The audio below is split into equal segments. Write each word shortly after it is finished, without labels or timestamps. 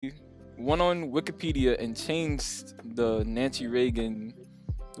went on Wikipedia and changed the Nancy Reagan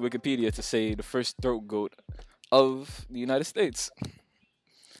Wikipedia to say the first throat goat of the United States.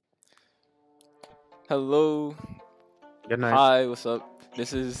 Hello, Good night. hi, what's up?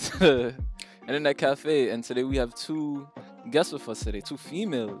 This is Internet Cafe, and today we have two guests with us today, two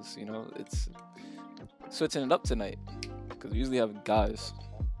females. You know, it's switching it up tonight because we usually have guys.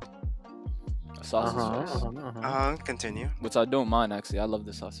 A sausage fest, Continue. which I don't mind actually. I love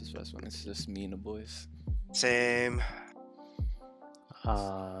the sausage fest when it's just me and the boys. Same.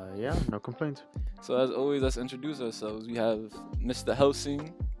 Yeah, no complaints. So as always, let's introduce ourselves. We have Mr.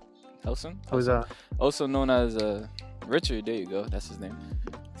 Helsing. Who's that? Also known as Richard. There you go. That's his name.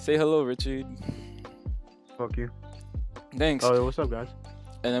 Say hello, Richard. Fuck you. Thanks. Oh, what's up, guys?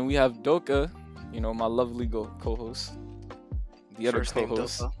 And then we have Doka. You know, my lovely co-host. The other First name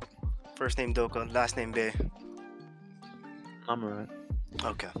co-host. Doka. First name Doka. Last name Bay. I'm alright.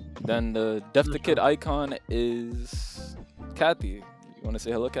 Okay. Then the Def the Kid icon is Kathy. You want to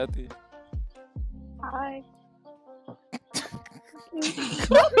say hello, Kathy? Hi.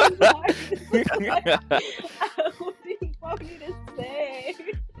 What do you want me to say?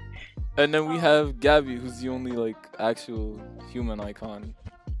 And then we have Gabby, who's the only like actual human icon,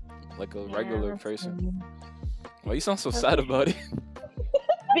 like a regular person. Why you sound so sad about it?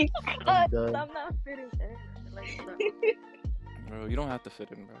 Because dead. I'm not fitting in. Like, Bro, you don't have to fit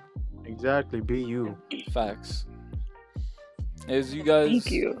in, bro. Exactly. Be you. Facts. As you guys Thank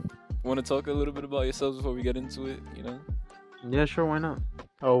you. want to talk a little bit about yourselves before we get into it, you know? Yeah, sure. Why not?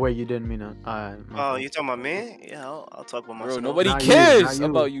 Oh wait, you didn't mean that. Oh, you talking about me? Yeah, I'll talk about Bro, myself. nobody Not you, cares not you.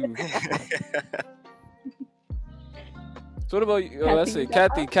 about you. So what about you? Let's say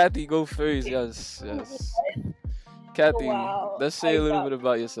Kathy, Kathy, go first. Yes. Kathy, Wow, let's say I a little got- bit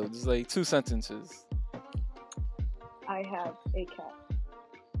about yourself. Just like 2 sentences. I have a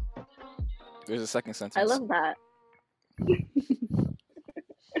cat. There's a second sentence. I love that.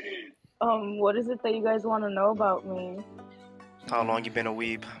 What is it that you guys want to know about me? How long you been a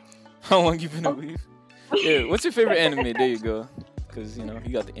weeb? How long you been a weeb? Yeah, what's your favorite anime? There you go. Because, you know,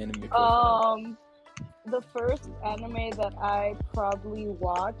 you got the anime profile. The first anime that I probably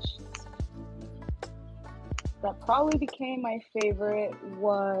watched that probably became my favorite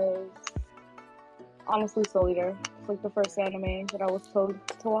was honestly Soul Eater. It's like the first anime that I was told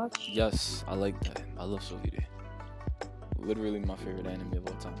to watch. Yes, I like that. I love Soul Eater. Literally my favorite anime of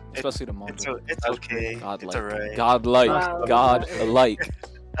all time. Especially the manga. It's okay. Godlike. It's alright. Godlike. Wow. God-alike.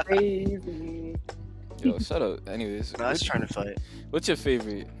 Crazy. Yo, shut up. Anyways, No, I was trying to fight. what's your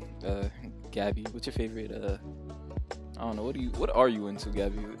favorite, Gabby? What's your favorite, I don't know. What are you into,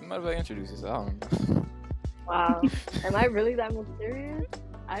 Gabby? Matter of fact, introduce yourself. I don't know. Wow. Am I really that mysterious?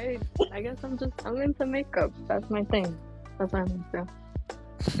 I guess I'm into makeup. That's my thing. That's what I'm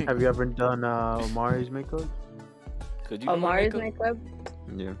into. Have you ever done Omari's makeup? Could you do my Omari's makeup? makeup?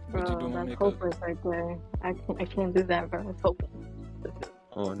 Yeah. Would you do Bro, my that's makeup? hopeless right there. I can't do that, bro. It's hopeless.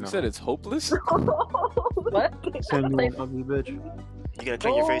 Oh no. You said it's hopeless? What? Send you an ugly bitch. You gotta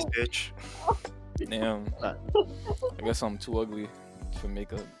clean your face, bitch. Damn. I guess I'm too ugly for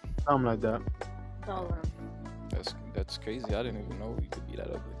makeup. Something like that. Oh, no. That's crazy. I didn't even know you could be that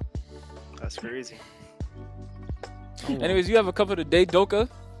ugly. That's crazy. Anyways, you have a cup of the day, Doka.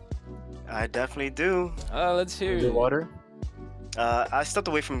 I definitely do. Let's hear Is it it. water? I stepped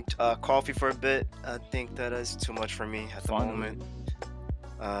away from coffee for a bit. I think that is too much for me at the Finally. moment.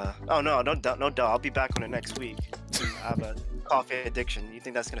 Oh no doubt. I'll be back on it next week. I have a coffee addiction. You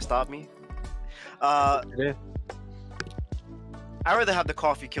think that's gonna stop me? Yeah. I'd rather have the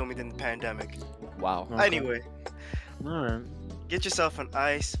coffee kill me than the pandemic. Wow. Okay. Anyway, Alright. get yourself an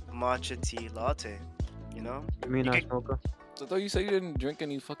iced matcha tea latte. You know? You mean You I can- smoker? So I thought you said you didn't drink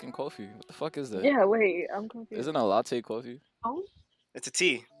any fucking coffee. What the fuck is that? Yeah, wait. I'm confused. Isn't a latte coffee? Oh, It's a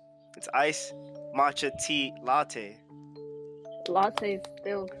tea. It's iced matcha tea latte. latte is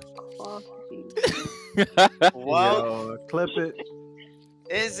still coffee. Well, Yo, clip it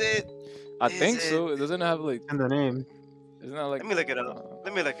is it? I Is think it- so. It doesn't have like. in the name. Isn't that like? Let me look it up.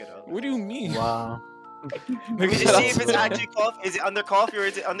 Let me look it up. What do you mean? Wow. Let me just see if it's actually coffee. Is it under coffee or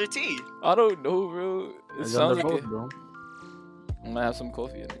is it under tea? I don't know, bro. It It's sounds under like both, it. bro. I might have some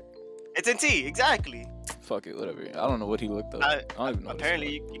coffee in it. It's in tea, exactly. Fuck it, whatever. I don't know what he looked up. I- I don't even know.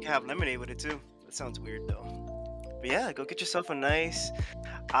 Apparently, you can have lemonade with it too. That sounds weird though. But yeah, go get yourself a nice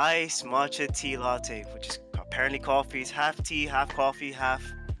iced matcha tea latte, which is apparently coffee. It's half tea, half coffee, half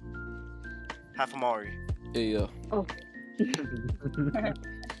Amari. Yeah.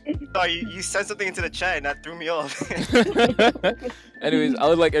 Sorry, you sent something into the chat and that threw me off. Anyways, I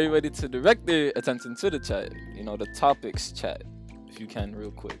would like everybody to direct their attention to the chat. You know, the topics chat, if you can,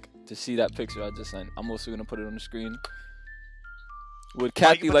 real quick. to see that picture I just sent. I'm also gonna put it on the screen. Would Oh, you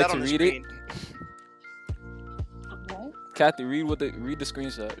Kathy put like that to on the read it? screen. What? Kathy, read the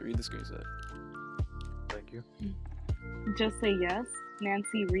screenshot. Read the screenshot. Thank you. Just say yes.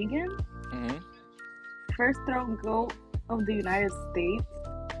 Nancy Reagan, Mm-hmm. first throat goat of the United States.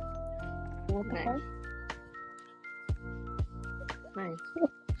 What the Nice. fuck? Nice.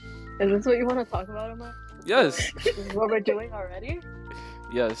 Is this what you want to talk about, Emma? Yes. This is what we're doing already?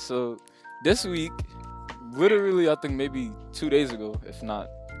 Yeah, so this week, literally, I think maybe 2 days ago, if not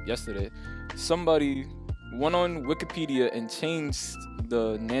yesterday, somebody went on Wikipedia and changed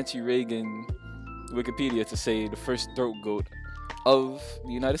the Nancy Reagan Wikipedia to say the first throat goat of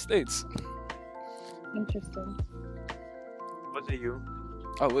the United States. Interesting. Was it you?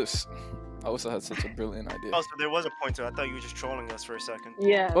 I wish I had such a brilliant idea. Oh, so there was a point to it. I thought you were just trolling us for a second.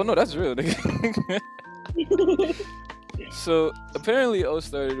 Yeah. Oh no, that's real, nigga. So apparently it all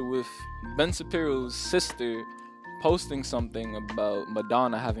started with Ben Shapiro's sister posting something about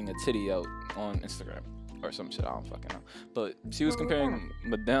Madonna having a titty out on Instagram or some shit. I don't fucking know. But she was What was comparing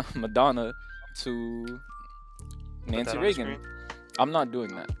Madonna to Put Nancy that on the Reagan. screen. I'm not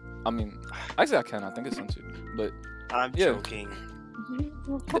doing that. I mean, actually I can. I think it's censored. But I'm Yeah. joking.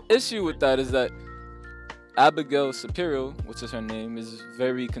 the issue with that is that Abigail Shapiro, which is her name, is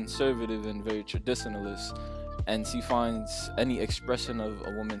very conservative and very traditionalist, and she finds any expression of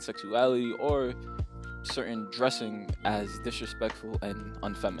a woman's sexuality or certain dressing as disrespectful and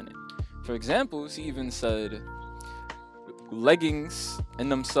unfeminine. For example, she even said leggings in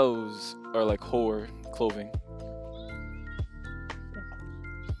themselves are like whore clothing.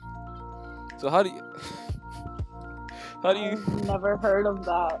 So how do you I've never heard of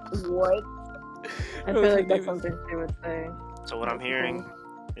that. What? I Bro, feel her like that's name is- something she would say. So what I'm hearing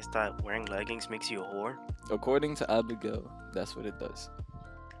is that wearing leggings makes you a whore. according to Abigail, that's what it does.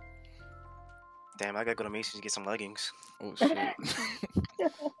 Damn, I gotta go to Macy's to get some leggings. Oh shit.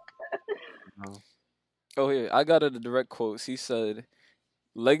 No. Oh, here, I got a direct quote. She said,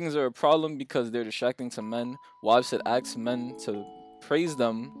 leggings are a problem because they're distracting to men. Wives should ask men to praise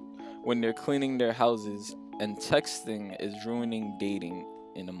them when they're cleaning their houses, and texting is ruining dating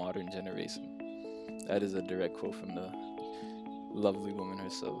in the modern generation. That is a direct quote from the lovely woman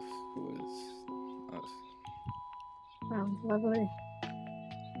herself, who is. Sounds lovely.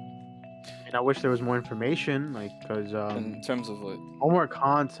 And I wish there was more information, like, cause in terms of what? more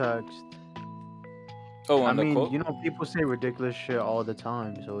context. Oh, I on the mean, quote? you know, people say ridiculous shit all the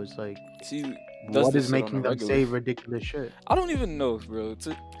time, so it's like, She does what this is shit on making a them regular. say ridiculous shit? I don't even know, bro.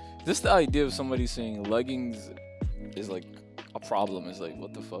 Just the idea of somebody saying leggings is like a problem is like,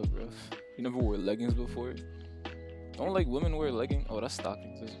 what the fuck, bro? You never wore leggings before? Don't like women wear leggings? Oh, that's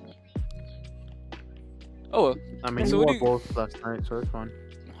stockings, isn't it? Oh, well. I mean, So you what wore do both last night, so it's fine.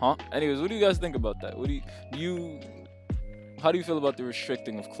 Huh? Anyways, what do you guys think about that? What do you how do you feel about the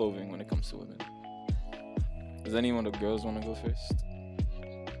restricting of clothing when it comes to women? Does any one of the girls want to go first?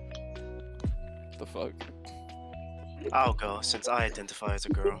 The fuck? I'll go since I identify as a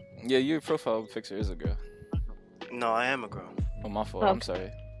girl. Yeah, your profile picture is a girl. No, I am a girl. Oh, my fault. Oh. I'm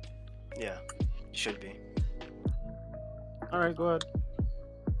sorry. Yeah, you should be. All right, go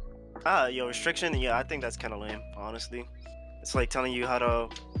ahead. Yo, restriction. Yeah, I think that's kind of lame. Honestly, it's like telling you how to.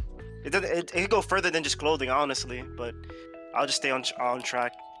 It could go further than just clothing, honestly. But I'll just stay on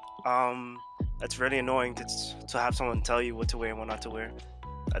track. That's really annoying to have someone tell you what to wear and what not to wear.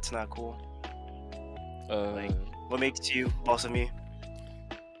 That's not cool. Like, What makes you boss of me?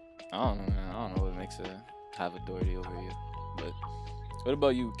 I don't know, man. I don't know what makes her have authority over you. But what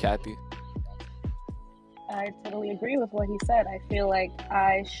about you, Kathy? I totally agree with what he said. I feel like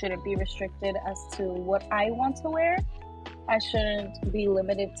I shouldn't be restricted as to what I want to wear. I shouldn't be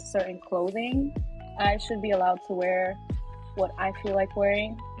limited to certain clothing. I should be allowed to wear what I feel like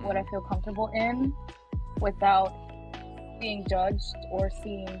wearing, what I feel comfortable in, without being judged or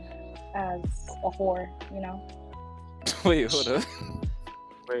seen as a whore, you know? Wait, hold up.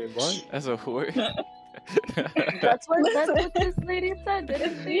 Wait, what? As a whore? That's what this lady said,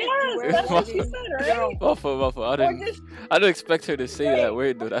 didn't she? Yes, Where that's what was she she? said, right? My fault. I Or didn't just expect her to say that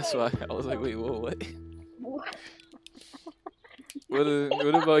word though. That's why I was like, wait, whoa, what?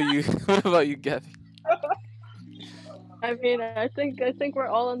 What about you? What about you, Gabby? I mean, I think we're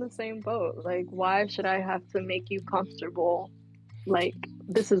all in the same boat. Like, why should I have to make you comfortable? Like,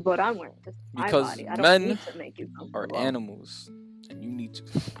 this is what I'm wearing. This is my Because body. I don't men need to make you Are comfortable. animals, and you need to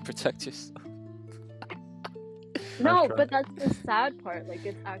protect yourself. No, That's but that's the sad part. Like,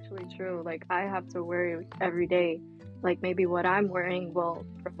 it's actually true. Like, I have to worry every day. Like, maybe what I'm wearing will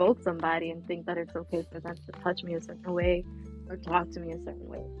provoke somebody and think that it's okay for them to touch me a certain way or talk to me a certain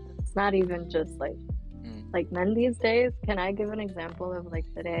way. It's not even just like men these days. Can I give an example of like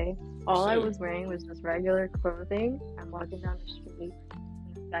today? All I Sure. was wearing was just regular clothing. I'm walking down the street,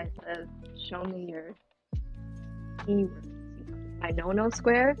 and this guy says, "Show me your keywords." I know no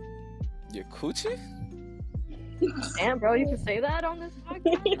square. Your coochie? Damn, bro, you can say that on this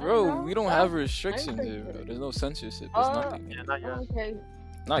podcast? Bro, we don't have That's restrictions here, bro. sensitive. There's no censorship. There's Oh, nothing. Yeah, not yet. Okay.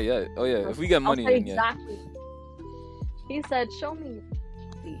 Not yet. Oh yeah, if we get money, I'll say then yeah. exactly. He said, "Show me your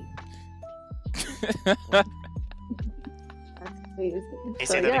key." That's crazy. Can you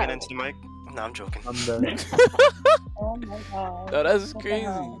So, say that yeah. again into the mic? No, I'm joking. I'm done. Oh my god. No, that's What the crazy.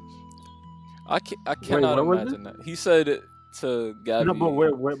 hell? I cannot what was it? imagine that. He said it to Gabby. No, but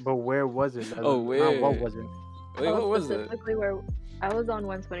where was it? Oh, Not where? what was it? Wait, what was it? Specifically where I was on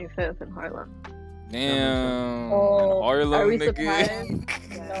 125th in Harlem. Damn. Oh, Harlem, are we nigga. surprised?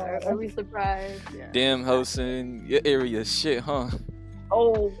 Yeah, No. are we surprised? Yeah. Damn, Houston. Your area shit, huh?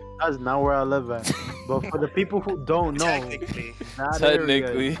 Oh, That's not where I live at. But for the people who don't know, Technically, that Technically.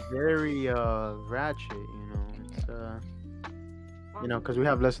 area is very ratchet. It's because we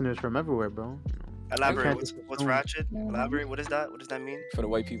have listeners from everywhere, bro. elaborate. can't What's just assume. ratchet? Mhm. Elaborate. What is that? What does that mean? For the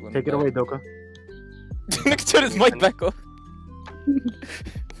white people. in Take the it away, back. Doka. Nigga, turn his mic back off.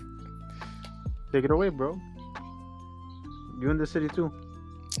 Take it away, bro. You in the city too?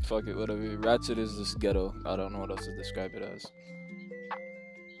 Fuck it, whatever. Ratchet is just ghetto. I don't know what else to describe it as.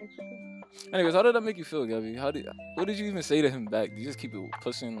 Anyways, how did that make you feel, Gabby? What did you even say to him back? Did you just keep it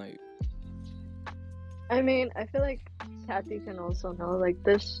pushing, like? I mean, I feel like Kathy can also know, like,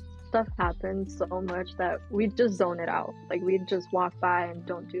 this stuff happens so much that we just zone it out. Like, we just walk by and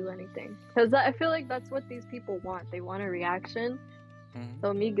don't do anything. Because I feel like that's what these people want. They want a reaction. Mhm.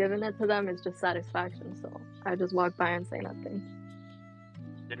 So me giving it to them is just satisfaction. So I just walk by and say nothing.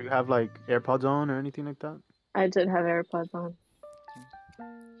 Did you have like AirPods on or anything like that? I did have AirPods on.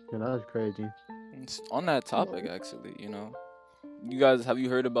 Yeah, that was crazy. It's on that topic, actually, you guys, have you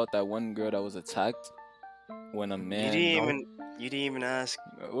heard about that one girl that was attacked when a man? You didn't even ask.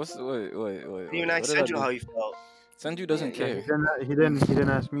 Wait. You didn't even what ask did I Senju do? how you felt. Senju doesn't Yeah, care. He didn't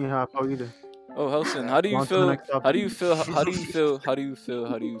ask me how I felt either. Oh, Helson, how do you On to the feel? next topic. How do you feel? How do you feel? How do you feel?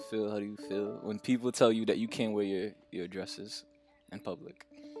 How do you feel? How do you feel when people tell you that you can't wear your dresses in public?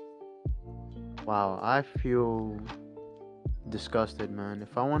 Wow, I feel disgusted, man.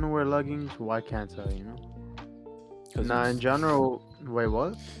 If I want to wear leggings, why can't I? 'Cause Nah, you- in general, wait,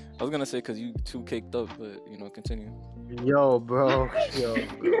 what? I was gonna say because you too caked up, but continue. Yo, bro, yo.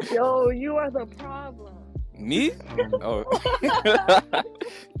 Yo, you are the problem. Me? Um, Oh.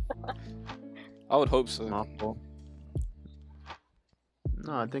 I would hope so. My fault.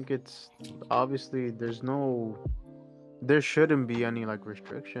 No, I think it's obviously there shouldn't be any like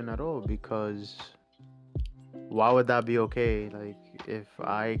restriction at all, because why would that be okay? Like, if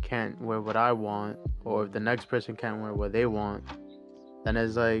I can't wear what I want, or if the next person can't wear what they want, then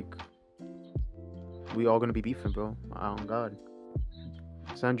it's like we all gonna be beefing, bro. Oh God.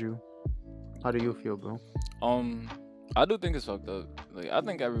 Sanju, how do you feel, bro? I do think it's fucked up. Like, I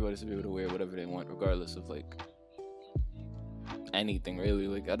think everybody should be able to wear whatever they want, regardless of like anything, really.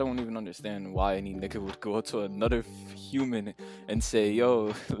 Like, I don't even understand why any nigga would go up to another human and say,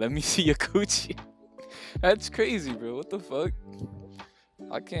 "Yo, let me see your coochie." That's crazy, bro. What the fuck?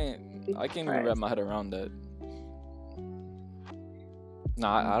 I can't even wrap my head around that.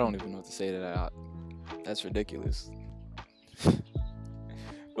 Nah, I don't even know what to say to that. That's ridiculous.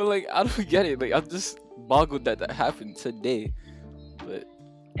 But like, I don't get it. Like, I'm just boggled that happened today. But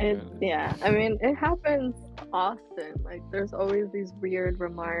Yeah, I mean, it happens often. Like, there's always these weird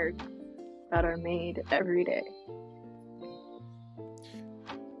remarks that are made every day.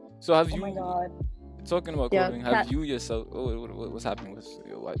 so have Oh you? my god. Talking about Yeah, clothing, have you yourself? What's happening with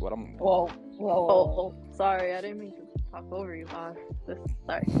what I'm? Whoa. Whoa. Oh, sorry, I didn't mean to talk over you, boss.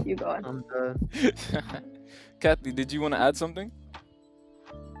 Sorry, you go on. I'm the Kathy, did you want to add something?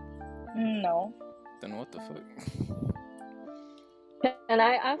 No. Then what the fuck? Can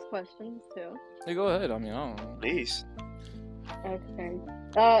I ask questions too? Hey, go ahead. I mean, I don't know. Please. Okay.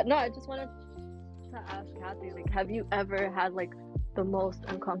 No, I just wanted to ask Kathy, like, have you ever had like the most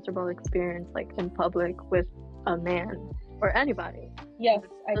uncomfortable experience, like in public with a man or anybody? Yes,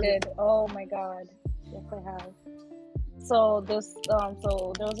 I did. Oh my god. Yes, I have. So there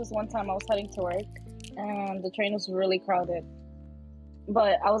was this one time I was heading to work, and the train was really crowded.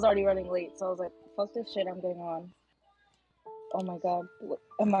 But I was already running late, so I was like, "Fuck this shit, I'm getting on." Oh my god,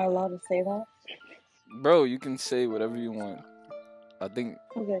 am I allowed to say that? Bro, you can say whatever you want. I think,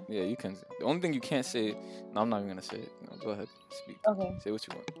 Okay. yeah, you can. The only thing you can't say, no, I'm not even gonna say it. No, go ahead, speak. Okay. Say what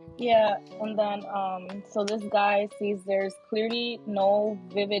you want. Yeah, and then so this guy sees there's clearly no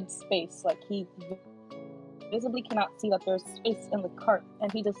vivid space. Like he visibly cannot see that there's space in the cart,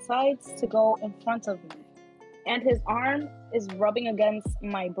 and he decides to go in front of me. And his arm is rubbing against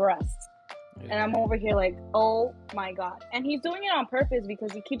my breast. And I'm over here like, oh my god. And he's doing it on purpose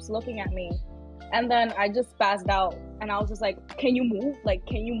because he keeps looking at me. And then I just spazzed out and I was just like, can you move? Like,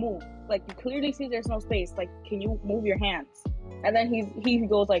 can you move? Like, you clearly see there's no space. Like, can you move your hands? And then he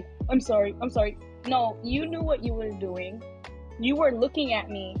goes like, I'm sorry. No, you knew what you were doing. You were looking at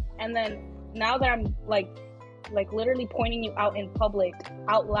me. And then now that I'm like literally pointing you out in public,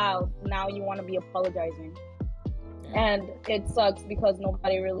 out loud, now you want to be apologizing. And it sucks because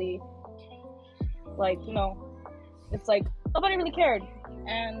nobody really, like, you know, it's like nobody really cared.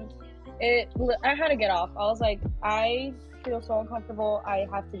 And I had to get off. I was like, I feel so uncomfortable. I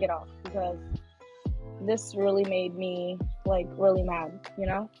have to get off because this really made me like really mad, you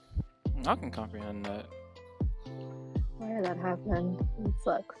know? I can comprehend that. Why did that happen? It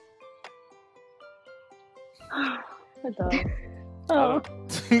sucks. It does. I Oh.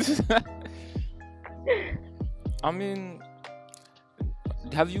 don't- I mean,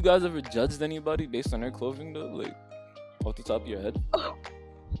 have you guys ever judged anybody based on their clothing though? Like, off the top of your head?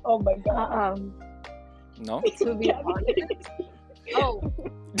 Oh my god. No? To be honest. Oh.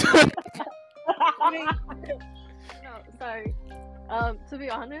 No, sorry. To be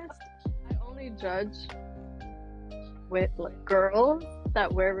honest, I only judge with like girls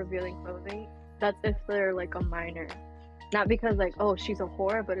that wear revealing clothing. That's if they're like a minor. Not because like, oh, she's a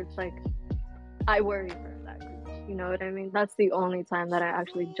whore, but it's like I worry for that group. You know what I mean? That's the only time that I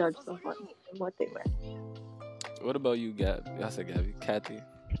actually judge someone and what they wear. What about you, Gab? I said Gabby. Kathy.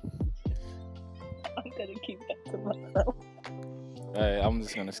 I'm gonna keep that to myself. Alright, I'm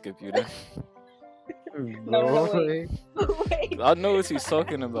just gonna skip you then. No, Boy. Wait. I know what he's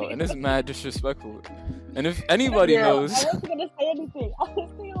talking about, and it's mad disrespectful. And if anybody Yeah. knows, I wasn't gonna say anything. I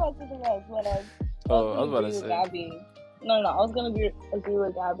was thinking about something else, but oh, I was about to agree with say, Gabby. No, I was gonna agree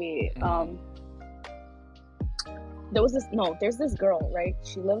with Gabby. There's this girl, right?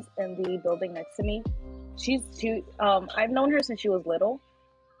 She lives in the building next to me. I've known her since she was little.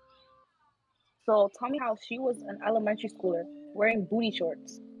 So tell me how she was an elementary schooler wearing booty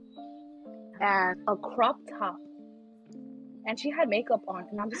shorts and a crop top, and she had makeup on,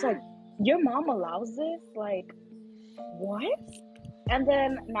 and I'm just like, your mom allows this? Like, what? And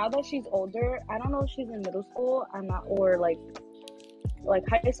then now that she's older, I don't know if she's in middle school, or like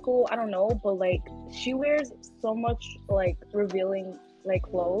high school, I don't know, but like she wears so much like revealing like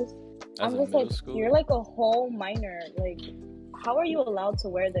clothes. as I'm in just like, middle school, you're like a whole minor. Like, how are you allowed to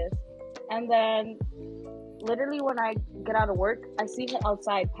wear this? And then literally when I get out of work, I see her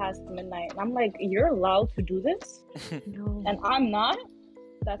outside past midnight, and I'm like, you're allowed to do this? No. And I'm not?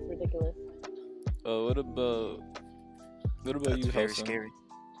 That's ridiculous. what about That's you, very Hassan? scary.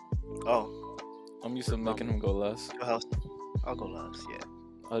 Oh, I'm used to making him go last. your house. I'll go last. Yeah.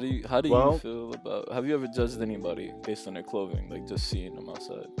 How do you Well- feel about? Have you ever judged anybody based on their clothing, like just seeing them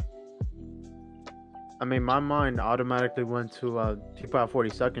outside? I mean, my mind automatically went to people at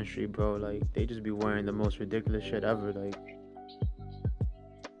 42nd Street, bro. Like, they just be wearing the most ridiculous shit ever. Like,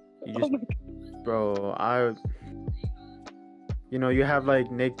 you Oh just, my God. bro, you know, you have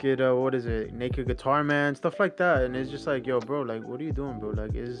like naked, naked Guitar Man, stuff like that. And it's just like, yo, bro, like, what are you doing, bro?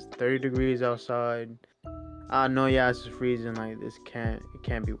 Like, it's 30 degrees outside. I know, yeah, it's freezing. Like, it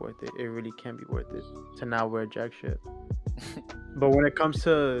can't be worth it. It really can't be worth it to not wear jack shit. But when it comes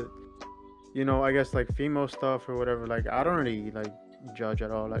to, you know, I guess like female stuff or whatever, like I don't really like judge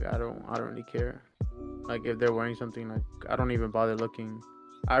at all. Like I don't really care. Like if they're wearing something, like I don't even bother looking.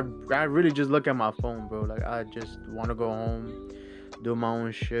 I really just look at my phone, bro. Like I just want to go home, do my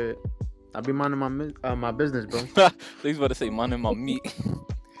own shit. I be minding my business, bro. He's about to say minding my meat.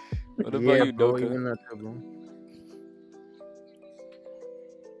 What about Yeah, you, bro, Doka? even that too, bro.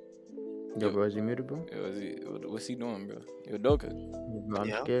 Yo, bro, is he muted, bro? Yo, what's he doing, bro? Yo, Doka. I'm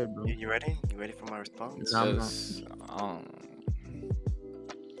Yeah. scared, bro. You ready? You ready for my response? Nah, I'm Just,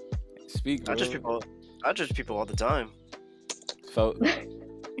 speak, bro. I judge people all the time. Felt.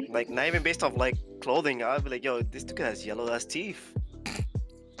 Like not even based off like clothing. I'd be like, yo, this dude has yellow ass teeth.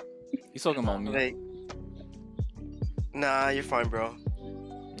 He's talking about me. Like, nah, you're fine, bro.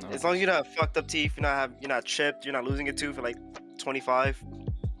 No. As long as you're not fucked up teeth, you're not chipped, you're not losing a tooth at like 25,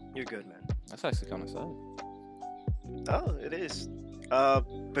 you're good, man. That's actually kind of sad. Oh, it is.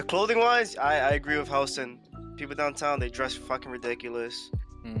 But clothing wise, I agree with Houston. People downtown, they dress fucking ridiculous.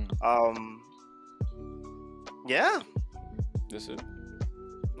 Mm. Yeah. That's it.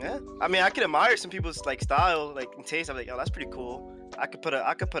 Yeah, I mean, I could admire some people's like style, like and taste. I'm like, oh, that's pretty cool. I could put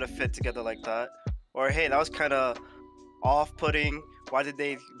a fit together like that. Or hey, that was kind of off-putting. Why did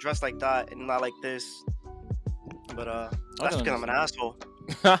they dress like that and not like this? But that's because I'm an asshole.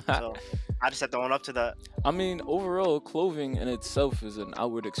 So I just have to own up to that. I mean, overall, clothing in itself is an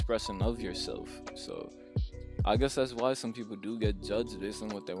outward expression of yourself. So I guess that's why some people do get judged based on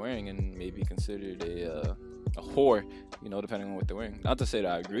what they're wearing and maybe considered a whore, you know, depending on what they're wearing. Not to say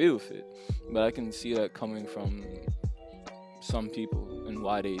that I agree with it, but I can see that coming from some people and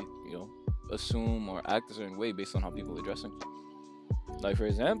why they, you know, assume or act a certain way based on how people are dressing. Like, for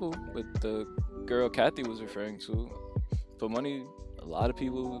example, with the girl Kathy was referring to, for money, a lot of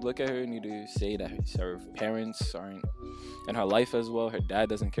people look at her and either say that her parents aren't in her life as well. Her dad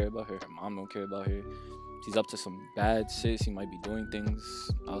doesn't care about her. Her mom don't care about her. She's up to some bad shit. She might be doing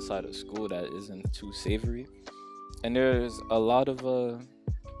things outside of school that isn't too savory. And there's a lot of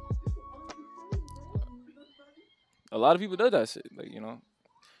people do that shit, like, you know,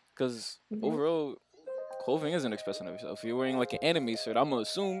 because overall, clothing is an expression of yourself. If you're wearing like an anime shirt, I'm gonna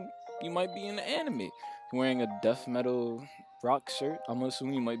assume you might be in the anime. If you're wearing a death metal rock shirt, I'm gonna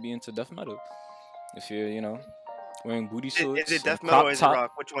assume you might be into death metal. If you're, you know, wearing booty shorts, Is it death and metal crop or is it top.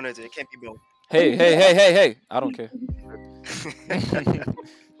 rock? Which one is it? It can't be both. Hey! I don't care.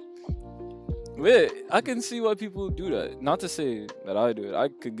 Wait, I can see why people do that. Not to say that I do it. I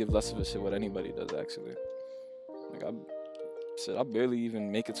could give less of a shit what anybody does, actually. Like, I barely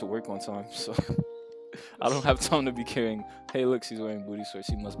even make it to work on time, so I don't have time to be caring. Hey, look, she's wearing booty shorts.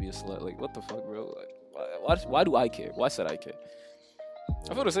 She must be a slut. Like, what the fuck, bro? Like, why do I care? Why should I care?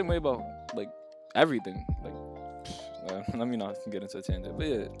 I feel the same way about like everything. Like, let me not get into a tangent. But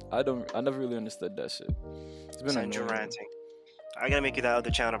yeah, I never really understood that shit. It's been Send you annoying. ranting. I gotta make you that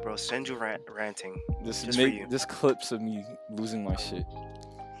other channel, bro. Send you ranting. Just for you. just clips of me losing my shit.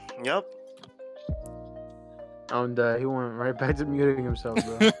 Yup. And he went right back to muting himself,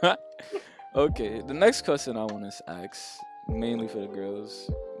 bro. Okay, the next question I want to ask, mainly for the girls,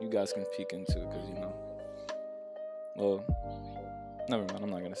 you guys can peek into, because, you know, well, never mind, I'm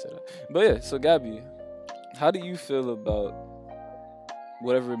not gonna say that. But yeah, so Gabby, how do you feel about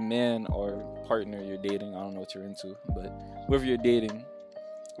whatever man or partner you're dating? I don't know what you're into, but whoever you're dating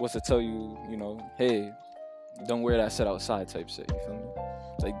was to tell you, you know, hey, don't wear that shit outside type shit. You feel me?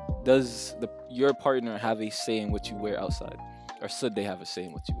 Like, does your partner have a say in what you wear outside, or should they have a say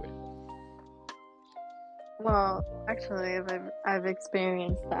in what you wear? Well, actually, I've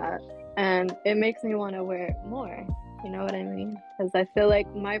experienced that, and it makes me want to wear it more. You know what I mean? Because I feel like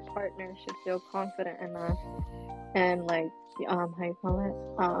my partner should feel confident enough, and like, how you call it,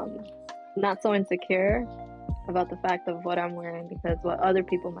 not so insecure about the fact of what I'm wearing because what other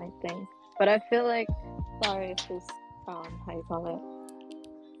people might think. But I feel like, sorry if this, how you call it,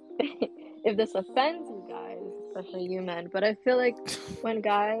 if this offends you guys, especially you men, but I feel like when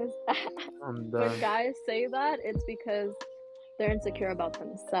guys when guys say that, it's because they're insecure about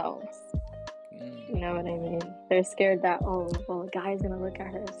themselves. You know what I mean? They're scared that, oh, well, a guy's gonna look at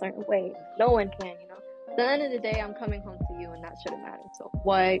her a certain way. No one can, you know. At the end of the day, I'm coming home to you, and that shouldn't matter. So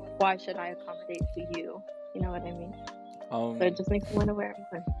why should I accommodate to you? You know what I mean? So it just makes me want to wear it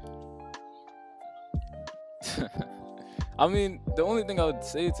more. I mean, the only thing I would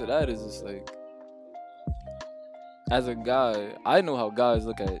say to that is just like, as a guy, I know how guys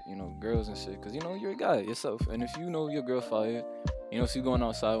look at, you know, girls and shit, because, you know, you're a guy yourself, and if you know your girl fire, you know, if you going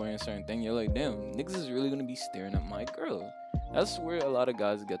outside wearing a certain thing, you're like, damn, niggas is really gonna be staring at my girl. That's where a lot of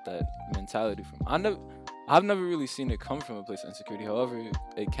guys get that mentality from. I've never really seen it come from a place of insecurity. However,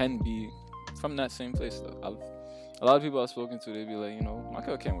 it can be from that same place though. A lot of people I've spoken to, they be like, you know, my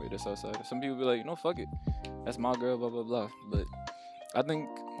girl can't wear this outside. Some people be like, you know, fuck it, that's my girl, blah blah blah. But I think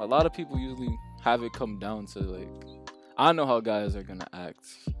a lot of people usually have it come down to like, I know how guys are gonna act,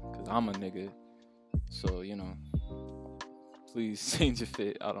 cause I'm a nigga. So, you know, please change your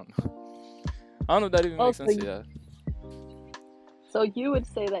fit. I don't know. I don't know if that even makes sense. Yeah. So you would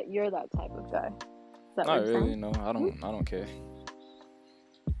say that you're that type of guy? Not really. No, I don't care.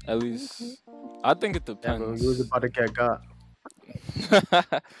 At least, I think it depends. Yeah, you was about to get got. I'm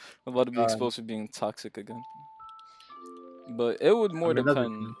about to be exposed for being toxic again. But it would more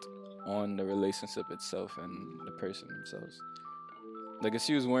depend on the relationship itself and the person themselves. Like if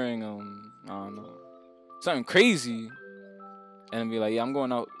she was wearing I don't know, something crazy, and be like, yeah, I'm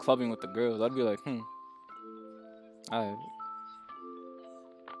going out clubbing with the girls, I'd be like, alright.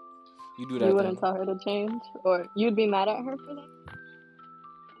 You do that. You wouldn't tell her to change, or you'd be mad at her for that?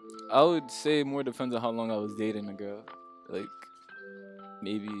 I would say it more depends on how long I was dating the girl. Like,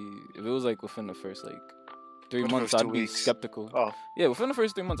 maybe if it was like within the first like 3 For the months, first I'd 2 be weeks. skeptical. Oh, Yeah, within the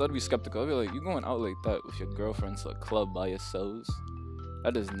first 3 months, I'd be skeptical. I'd be like, you going out like that with your girlfriends to a club by yourselves?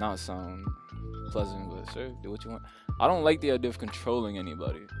 That does not sound pleasant, but sure, do what you want. I don't like the idea of controlling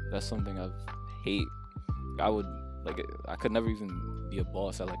anybody. That's something I hate. I would, like, I could never even be a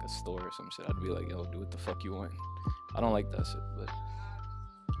boss at, like, a store or some shit. I'd be like, yo, do what the fuck you want. I don't like that shit, but...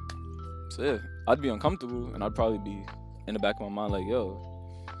 So, yeah, I'd be uncomfortable, and I'd probably be in the back of my mind like, yo,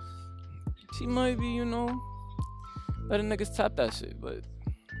 she might be, you know, letting niggas tap that shit, but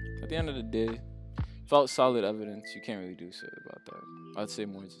at the end of the day, without solid evidence, you can't really do shit about that. I'd say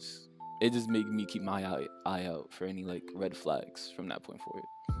more just, it just make me keep my eye out for any, like, red flags from that point forward.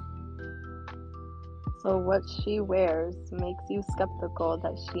 So what she wears makes you skeptical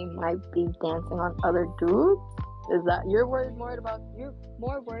that she might be dancing on other dudes? Is that you're more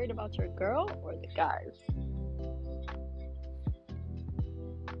worried about your girl or the guys?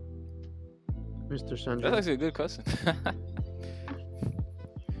 Mr. That's Sandra. actually a good question.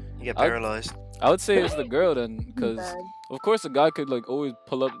 you get I- paralyzed. I would say it's the girl then, because Bad. of course a guy could like always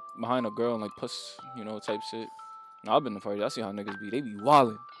pull up behind a girl and like push, you know, type shit. Now, I've been to parties, I see how niggas be. They be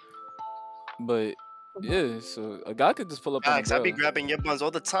wildin'. But yeah, so a guy could just pull up on a Facts, I be girl. grabbing your buns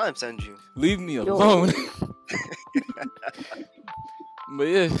all the time, Senju. Leave me alone. But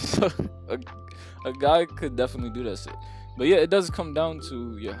yeah, so a guy could definitely do that shit. But yeah, it does come down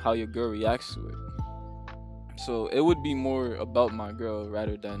to how your girl reacts to it. So it would be more about my girl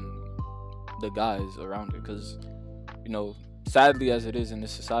rather than the guys around her, because you know, sadly as it is in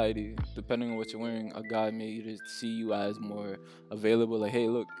this society, depending on what you're wearing, a guy may either see you as more available, like, hey,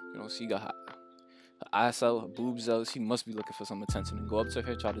 look, you know, she got her ass out, her boobs out, she must be looking for some attention, and go up to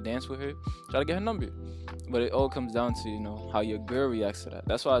her, try to dance with her, try to get her number. But it all comes down to, you know, how your girl reacts to that.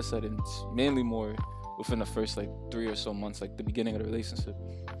 That's why I said it's mainly more within the first like 3 or so months, like the beginning of the relationship.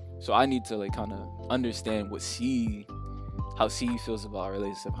 So I need to like kind of understand how she feels about our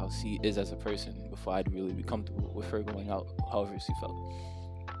relationship, how she is as a person, before I'd really be comfortable with her going out however she felt,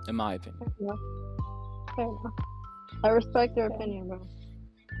 in my opinion. Yeah. Fair enough. I respect your opinion, bro.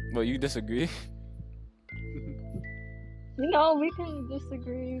 But you disagree? You know, we can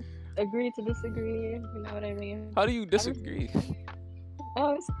agree to disagree. You know what I mean? How do you disagree?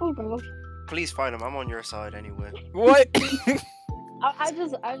 Oh, it's cool, bro. Please fight him. I'm on your side anyway. What? I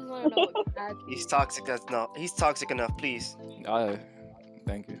just want to know what Kathy. He's toxic. He's toxic enough. Please.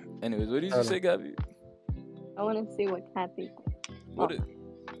 Thank you. Anyways, what did you say, Gabby? I want to see what Kathy. What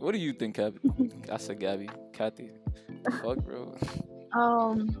do you think, Gabby? I said Gabby. Kathy. Fuck, bro.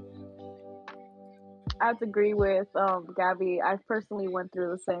 I have to agree with Gabby. I personally went through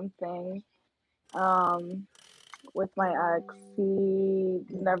the same thing with my ex. He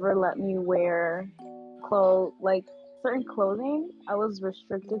never let me wear certain clothing. I was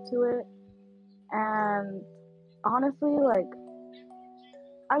restricted to it, and honestly, like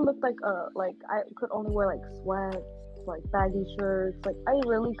I looked like I could only wear like sweats, like baggy shirts. Like I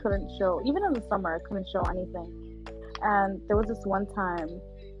really couldn't show. Even in the summer, I couldn't show anything. And there was this one time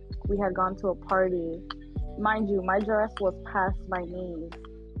we had gone to a party. Mind you, my dress was past my knees.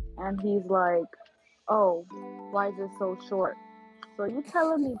 And he's like, oh, why is it so short? So you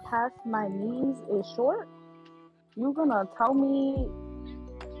telling me past my knees is short? You gonna tell me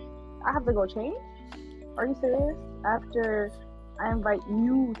I have to go change? Are you serious? After I invite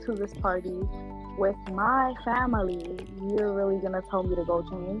you to this party with my family, you're really gonna tell me to go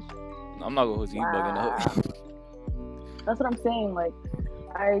change? I'm not gonna keep bugging up. That's what I'm saying. Like,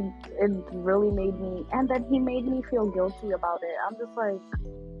 it really made me, and then he made me feel guilty about it. I'm just like,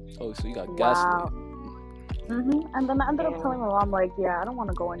 Oh, so you got wow. gaslit. And then I ended up telling my mom, like, yeah, I don't want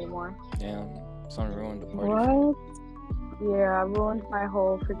to go anymore. Damn, son ruined the party. What? Yeah, I ruined my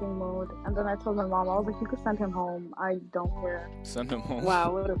whole freaking mood. And then I told my mom, I was like, you could send him home. I don't care. Send him home.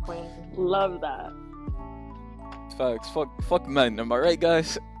 Wow, what a queen. Love that. Facts. Fuck men. Am I right,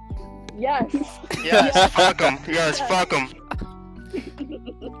 guys? Yes. Yes, fuck him. Yes, fuck him.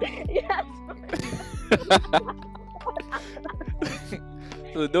 Yes.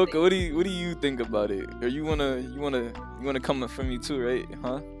 So Doka, what do you think about it? Or you wanna come for me too, right?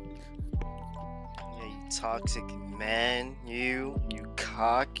 Huh? Yeah, you toxic man. You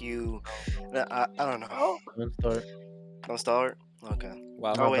cock. You. I don't know. Don't start. Don't start. Okay.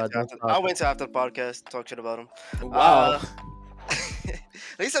 Wow. No, but I'll wait till after the podcast. Talk shit about him. Wow.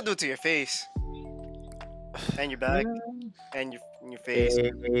 At least I do it to your face, and your back, and your face.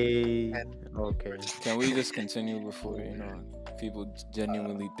 Hey. Okay. Can we just continue before people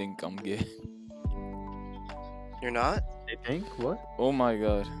genuinely think I'm gay? You're not. They think what? Oh my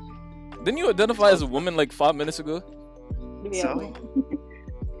god. Didn't you identify as a woman like 5 minutes ago? Yeah. So?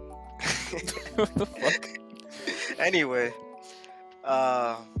 What the fuck? Anyway,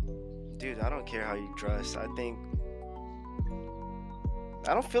 dude, I don't care how you dress. I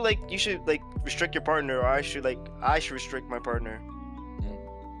don't feel like you should like restrict your partner, or I should restrict my partner.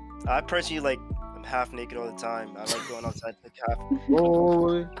 I personally like I'm half naked all the time. I like going outside like half.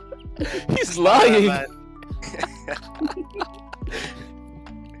 Boy. He's lying.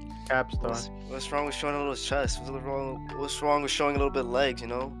 Cap star. What's wrong with showing a little chest? What's wrong with showing a little bit of legs? You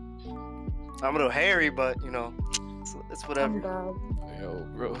know, I'm a little hairy, but you know, it's whatever. I'm done. Yo,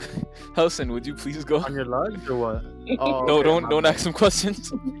 bro. Helson, would you please go? On your legs or what? Oh, No, okay, don't ask some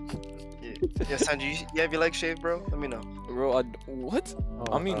questions. Yeah, Sanji, you have your legs shaved, bro? Let me know. Bro, what? Oh,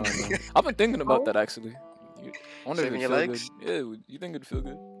 I mean, no. I've been thinking about that actually. I wonder if Shaving it your feel legs? good. Yeah, you think it'd feel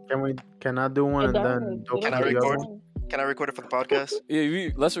good? Can I do one It and does. then don't Can I do the other record? one? Can I record it for the podcast? Yeah,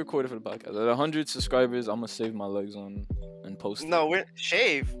 let's record it for the podcast. At 100 subscribers, I'm gonna save my legs on and post. No, we're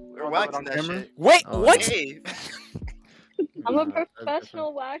shave. We're Oh, waxing on that camera? shit. Wait, Oh, what? Shave. I'm a Nah, that's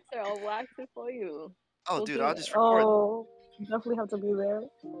professional waxer. I'll wax it for you. Oh, We'll dude, do I'll it. just record. Oh, definitely have to be there.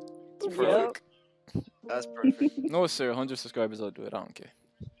 It's Yep. perfect. That's perfect. No, sir. 100 subscribers, I'll do it. I don't care.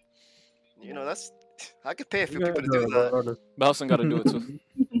 You know, I could pay a few different. people to do that. But Helson gotta do it too.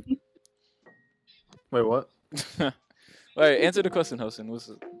 Wait, what? All right, answer the question, Helson. What's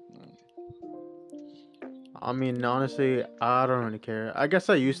it? I mean, honestly, I don't really care. I guess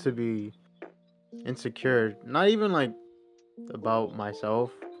I used to be insecure, not even like about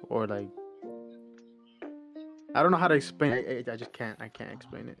myself or like I don't know how to explain it. I just can't. I can't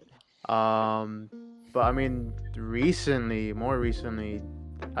explain it. But I mean, more recently,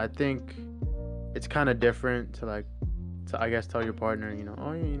 I think it's kind of different to I guess tell your partner, you know,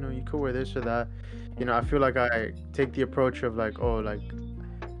 oh, you know, you could wear this or that. You know, I feel like I take the approach of like, oh, like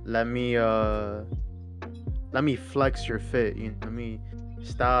let me flex your fit, you know, let me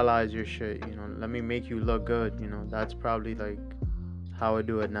stylize your shit, you know, let me make you look good, you know. That's probably like how I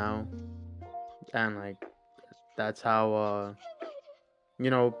do it now. And like that's how you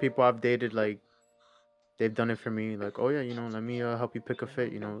know, people I've dated, like they've done it for me, like, oh yeah, you know, let me help you pick a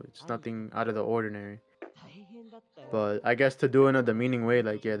fit, you know, it's nothing out of the ordinary. But I guess to do it in a demeaning way,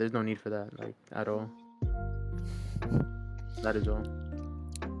 like, yeah, there's no need for that, like, at all. That is all.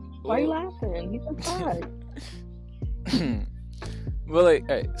 Why are you laughing? He's inside. Well, like,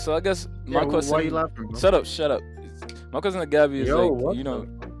 alright, so I guess my Yeah, question. why are you laughing, bro? Shut up. My question to Gabby is Yo, like, what you know,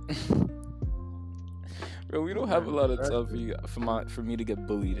 bro, we don't have a lot of time for me to get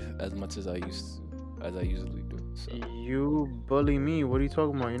bullied as much as I usually do. So You bully me? What are you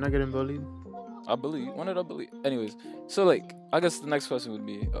talking about? You're not getting bullied? I believe. When did I believe? Anyways, so like, I guess the next question would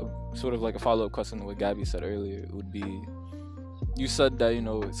be sort of like a follow-up question to what Gabby said earlier. It would be, you said that, you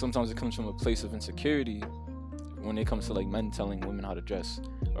know, sometimes it comes from a place of insecurity when it comes to like men telling women how to dress,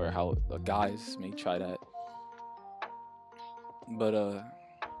 or how guys may try that. But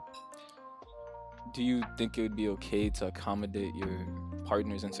do you think it would be okay to accommodate your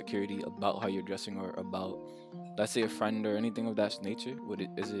partner's insecurity about how you're dressing, or about, let's say, a friend or anything of that nature?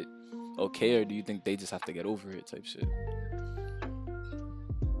 Is it okay, or do you think they just have to get over it type shit?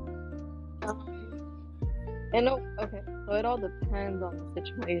 Okay, so it all depends on the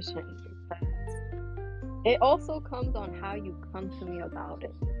situation. Because it also comes on how you come to me about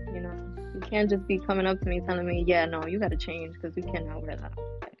it. You know, you can't just be coming up to me telling me, yeah, no, you gotta change because you cannot wear that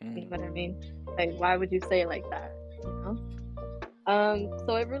outfit. You know what I mean? Like, why would you say it like that? You know?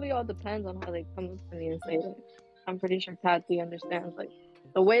 So it really all depends on how they come up to me and say it. I'm pretty sure Patsy understands, like,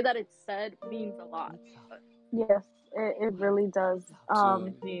 the way that it's said means a lot. But Yes, it really does.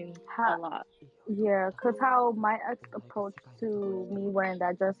 it means a lot. Yeah, because how my ex approached to me wearing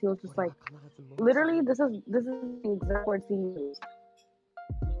that dress, he was just like, literally, this is the exact words he used.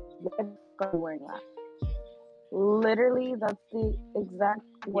 Why the fuck are you wearing that? Literally, that's the exact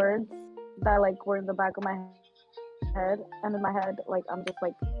words that like were in the back of my head, and in my head, like I'm just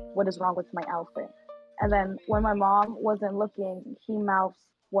like, what is wrong with my outfit? And then when my mom wasn't looking, he mouths,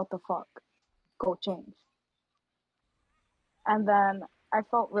 "What the fuck? Go change." And then I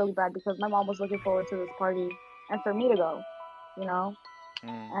felt really bad because my mom was looking forward to this party and for me to go, you know?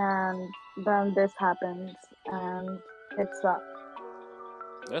 And then this happens and it sucked.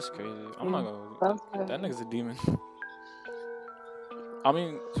 That's crazy. I'm not That's gonna. That nigga's a demon. I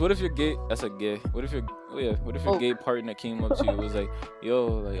mean, what if your gay? That's a gay. What if your gay partner came up to you and was like, "Yo,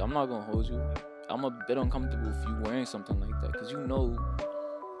 like I'm not gonna hold you. I'm a bit uncomfortable if you wearing something like that, cause you know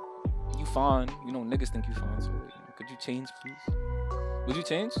you fine. You know niggas think you fine. So like, could you change, please? Would you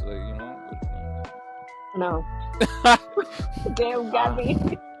change? Like, you know?" No. Damn, Gabby.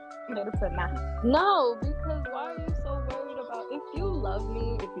 Nah. No, because why are you so worried about, if you love love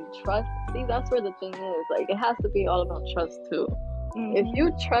me, if you trust, see, that's where the thing is. Like, it has to be all about trust too. If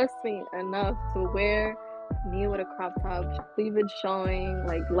you trust me enough to wear me with a crop top, cleavage showing,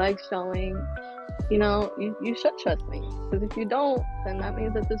 like legs showing, you know, you should trust me. Because if you don't, then that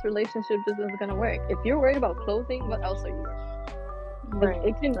means that this relationship just isn't gonna work. If you're worried about clothing, what else are you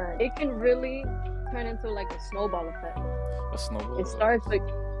worried about? It can really turn into like a snowball effect. A snowball. It starts with,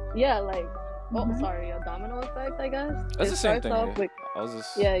 yeah, like, oh, sorry, a domino effect, I guess. That's It the same starts thing. off Yeah. with, I was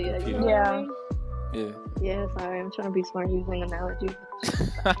just yeah, you repeating. know what I mean? Yeah. Yeah, sorry, I'm trying to be smart using analogies.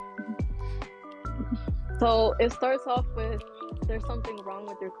 So it starts off with there's something wrong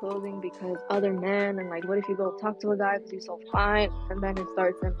with your clothing because other men, and like, what if you go talk to a guy because he's so fine, and then it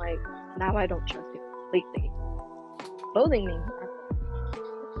starts in like, now I don't trust you completely. Clothing means nothing.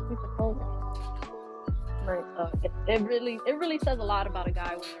 It's a clothing. Right. So it really says a lot about a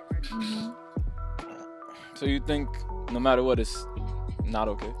guy when you're wearing. So you think no matter what, it's not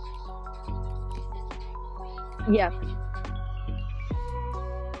okay? Yeah.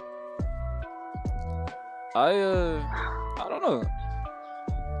 I don't know.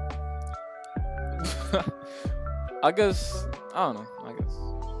 I don't know.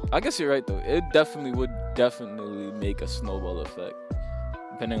 I guess you're right though. It would definitely make a snowball effect.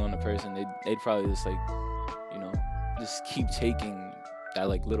 Depending on the person, they'd probably just like, you know, just keep taking that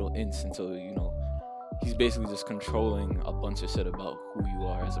like little inch until, you know, he's basically just controlling a bunch of shit about who you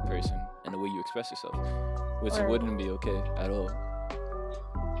are as a person and the way you express yourself, which wouldn't be okay at all.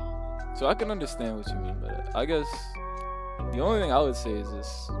 So I can understand what you mean, but I guess the only thing I would say is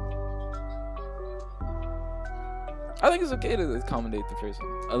this. I think it's okay to accommodate the person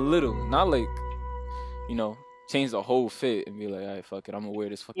a little, not like, you know, change the whole fit and be like, alright, fuck it, I'm gonna wear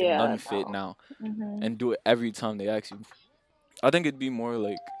this fucking nun fit now and do it every time they ask you. I think it'd be more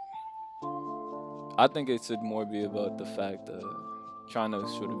like, I think it should more be about the fact of trying to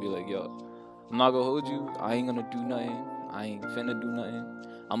sort of be like, yo, I'm not gonna hold you, I ain't gonna do nothing, I ain't finna do nothing,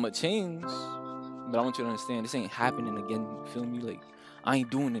 I'm gonna change, but I want you to understand this ain't happening again, you feel me? Like, I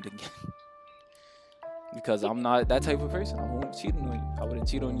ain't doing it again. Because I'm not that type of person. I won't cheat on you. I wouldn't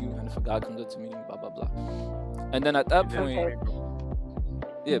cheat on you. And if a guy comes up to me, blah, blah, blah. And then at that point,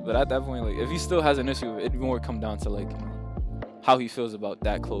 yeah, but at that point, like, if he still has an issue, it'd more come down to, like, you know, how he feels about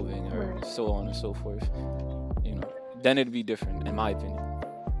that clothing or so on and so forth. You know, then it'd be different, in my opinion.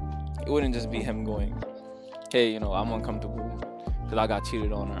 It wouldn't just be him going, hey, you know, I'm uncomfortable because I got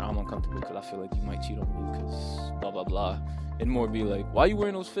cheated on, or I'm uncomfortable because I feel like you might cheat on me because blah, blah, blah. It'd more be like, why you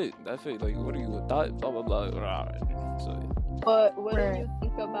wearing those that fit? Like, what are you, a thought? Blah, blah, blah. So, yeah. But wouldn't you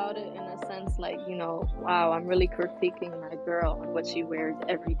think about it in a sense like, you know, wow, I'm really critiquing my girl and what she wears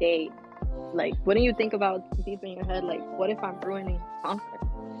every day. Like, wouldn't you think about deep in your head, like, what if I'm ruining her confidence?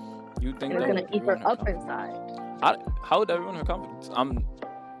 You think it's that gonna eat her up confidence? inside? How would that ruin her confidence? I'm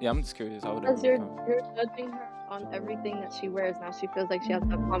just curious. How would that Because ruin her confidence? you're judging her on everything that she wears. Now she feels like she has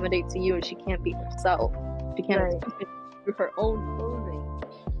to accommodate to you and she can't be herself. She can't through her own clothing,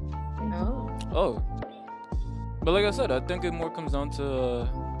 you know? Oh. But like I said, I think it more comes down to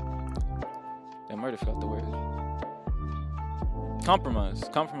I might have forgot the word. Compromise,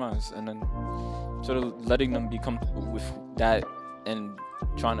 and then sort of letting them be comfortable with that and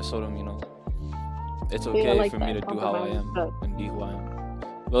trying to show them, you know, it's okay like for me that to do how I am compromise, and be who I am.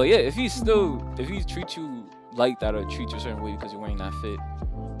 Well, yeah, if he treats you like that or treats you a certain way because you're wearing that fit,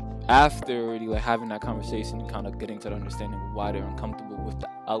 after already like having that conversation and kind of getting to the understanding of why they're uncomfortable with the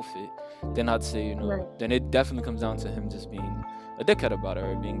outfit, then I'd say, you know, then it definitely comes down to him just being a dickhead about it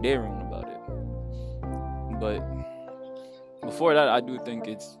or being daring about it. But before that, I do think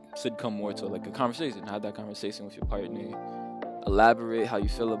it should come more to like a conversation. Have that conversation with your partner, elaborate how you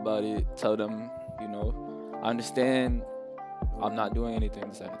feel about it, tell them, you know, I understand I'm not doing anything,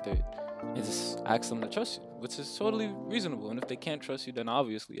 this, that, and the third. And just ask them to trust you, which is totally reasonable. And if they can't trust you, then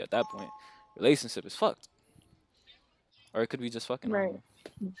obviously at that point, relationship is fucked. Or it could be just fucking. Right.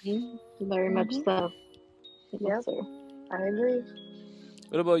 Very much so. Yes, sir. I agree.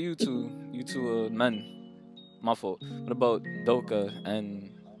 What about you two men? My fault. What about Doka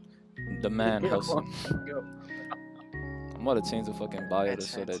and the man Helson? I'm about to change the fucking bio to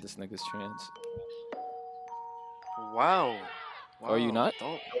show that this nigga's trans. Wow. Are you not?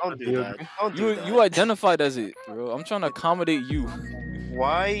 Don't do that. Don't do that. You identified as it, bro. I'm trying to accommodate you.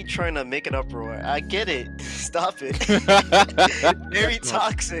 Why are you trying to make an uproar? I get it. Stop it. Very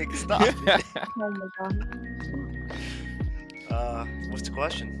toxic. Stop it. Oh my god. What's the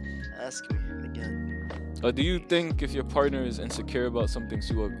question? Ask me again. Do you think if your partner is insecure about something,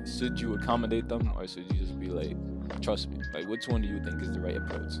 should you accommodate them, or should you just be like, trust me? Like, which one do you think is the right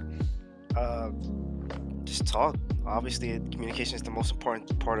approach? just talk. Obviously, communication is the most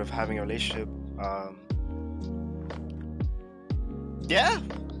important part of having a relationship. Yeah,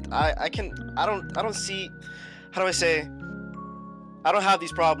 I don't see, how do I say, I don't have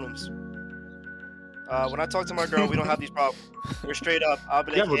these problems. When I talk to my girl, we don't have these problems. We're straight up. I'll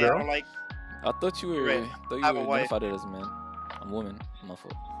be You like, have a hey, I girl? don't like. I thought you were. Right. I have a wife. identified it as a man. I'm a woman. My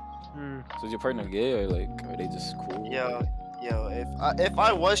fault. Hmm. So is your partner gay or like are they just cool? Yo, if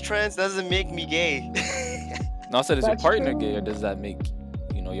I was trans, that doesn't make me gay. No, I said is your That's partner true. gay or does that make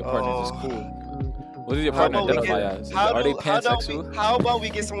your partner just Oh. cool? What does your How partner about we identify get- as? how Are they do- how about pansexual? How about we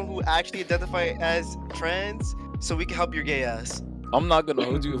get someone who actually identify as trans, so we can help your gay ass? I'm not gonna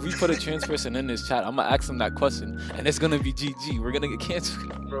hold you. If we put a trans person in this chat, I'm gonna ask them that question, and it's gonna be GG. We're gonna get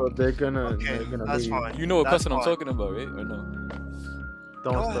canceled. Bro, they're gonna Okay, that's leave. fine. You know what That's question I'm fine. talking about, right? Or no?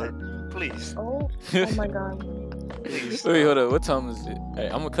 Don't Go start. ahead, please. Oh my god. Please. Wait, hold up. What time is it?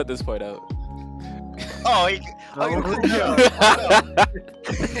 Alright, I'm gonna cut this part out. Oh, you No, can put no.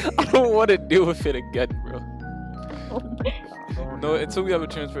 I don't want to deal with it again, bro. Don't No, until we have a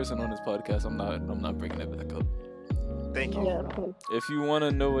trans person on this podcast, I'm not bringing it back up. Thank you. Yeah, please. If you want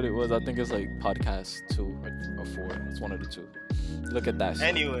to know what it was, I think it's like podcast 2 or 4. It's one of the two. Look at that shit.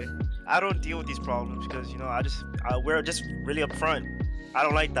 Anyway, I don't deal with these problems because we're just really upfront. I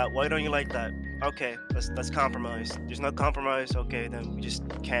don't like that. Why don't you like that? Okay, let's compromise. There's no compromise. Okay, then we just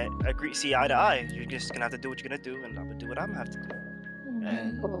can't agree, see eye to eye. You're just gonna have to do what you're gonna do, and I'm gonna do what I'm gonna have to do.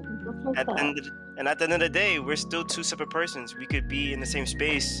 Well, just like At the that. end of the day, we're still two separate persons. We could be in the same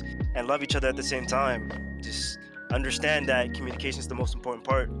space and love each other at the same time. Just understand that communication is the most important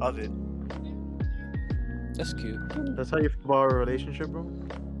part of it. That's cute. That's how you feel about our relationship, bro?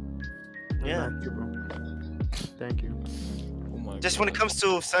 Yeah. Thank you, bro. Thank you. Oh my Just when it God. comes to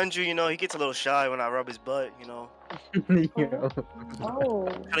Sanju, he gets a little shy when I rub his butt. Yo. Oh.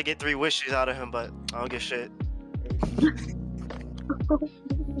 Try to get 3 wishes out of him, but I don't get shit.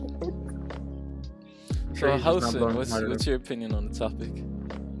 So, Crazy, Housen, not blowing what's my what's your opinion on the topic?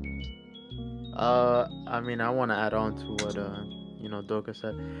 I mean, I want to add on to what Doka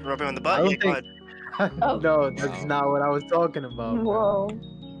said. Rub him on the I butt. don't Yeah, go ahead. Oh. No, that's Wow. not what I was talking about. bro. Whoa.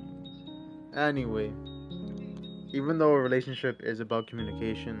 Anyway, even though a relationship is about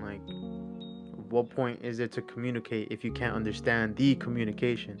communication, like, what point is it to communicate if you can't understand the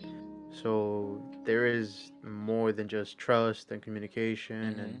communication? So there is more than just trust and communication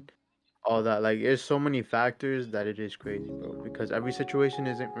and all that. Like, there's so many factors that it is crazy, bro. Because every situation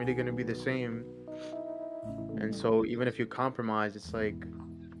isn't really gonna be the same. And so even if you compromise, it's like,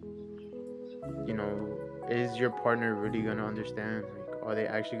 is your partner really gonna understand? Like, are they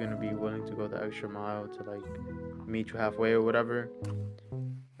actually gonna be willing to go the extra mile to like meet you halfway or whatever?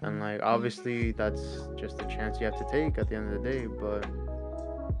 And like, obviously that's just a chance you have to take at the end of the day. But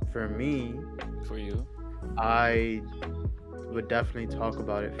for me, For you? I would definitely talk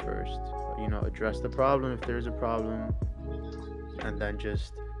about it first. Address the problem if there's a problem, and then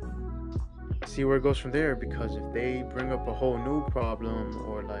just see where it goes from there. Because if they bring up a whole new problem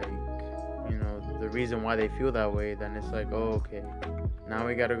or like, the reason why they feel that way, then it's like, oh, okay, now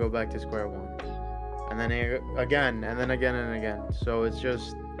we got to go back to square one, and then again, and then again and again. So it's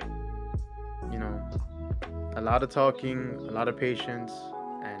just, a lot of talking, a lot of patience,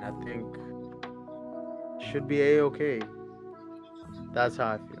 and I think should be a-okay. That's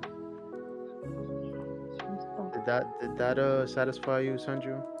how I feel. Did that satisfy you,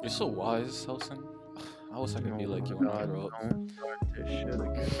 Sanju? You're so wise, Housen. I wish I could be like you Oh when my I God, grow up. don't start this shit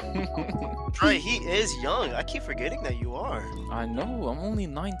again. Right, he is young. I keep forgetting that you are. I know, I'm only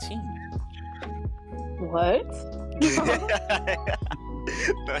 19. What?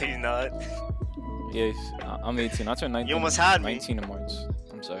 No, he's not. Yes, I'm 18. I turned 19. You almost had me. 19 in March.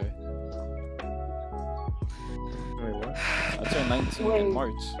 I'm sorry. Wait, what? I turned 19 Wait. in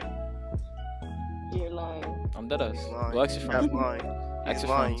March. You're lying. I'm dead ass. He's lying. Go ask your friends. He's lying. Ask He's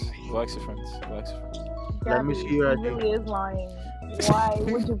your friends. lying. Go ask your friends. Go ask your friends. Let me Gabby, see your he ID. really is lying. Why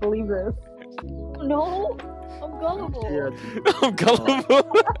would you believe this? No, I'm gullible. Yeah, I'm gullible.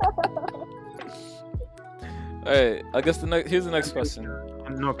 Alright, I guess here's the next question.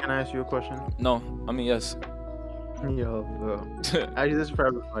 no, can I ask you a question? No, I mean yes. Yo, bro. Actually, this is for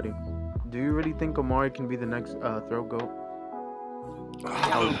everybody. Do you really think Omari can be the next throat goat?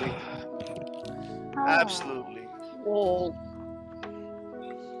 Absolutely. Absolutely. Whoa.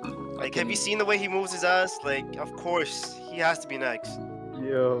 Like, have you seen the way he moves his ass? Like, of course, he has to be next.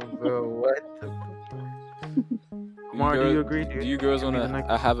 Yo, bro, what the Omari, do you agree, dude? Do you girls Can be want the next-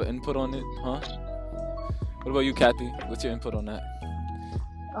 to have an input on it, huh? What about you, Kathy? What's your input on that?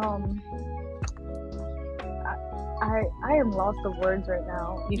 I am lost of words right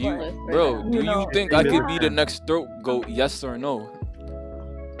now. You You, can list right bro, now. do You know, you think I could yeah. be the next throat goat? Yes or no?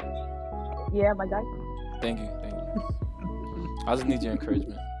 Yeah, my guy. Thank you. Thank you. I just need your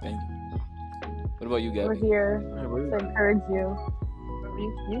encouragement. Thank you. What about you, We're Gabby? here Hey, what is to it? encourage you.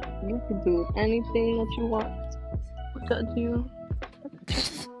 You can do anything that you want. Judge you.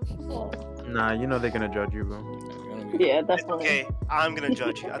 Oh. Nah, you know they're gonna judge you, bro. Yeah, It's definitely. okay. I'm gonna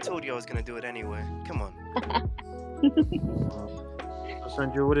judge you. I told you I was gonna do it anyway. Come on. So,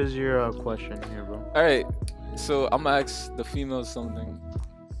 Sanju, what is your question here, bro? All right. So I'm gonna ask the female something.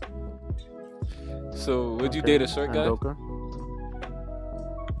 So would you Okay, date a short guy? Sandoka?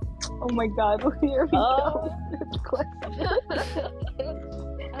 Oh my God, here we Oh. go. with this question.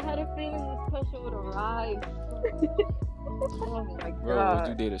 I had a feeling this question would arrive. Oh my Bro, would god.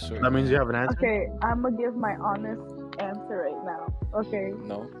 you date a short? That guy? means you have an answer. Okay, I'm gonna give my honest answer right now. Okay.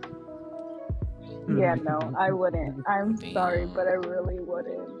 No. Yeah, no, I wouldn't. I'm sorry, Damn. but I really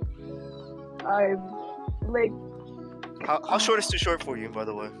wouldn't. I'm like, How short is too short for you, by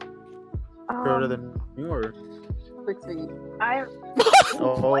the way? Shorter um, than you or? 6 feet. I.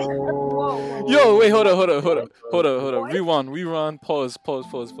 Oh. Yo, wait, hold up. What? Rewind. Pause.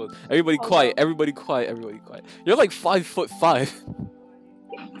 Everybody Hold quiet. up. Everybody quiet. You're like 5'5".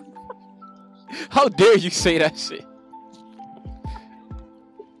 How dare you say that shit?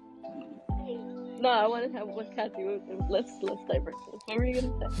 No, I want to have what Kathy was. Let's divert this. What were you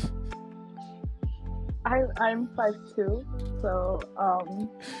gonna say? I'm 5'2", so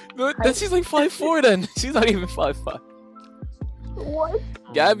No, then she's like 5'4". Then she's not even 5'5". what?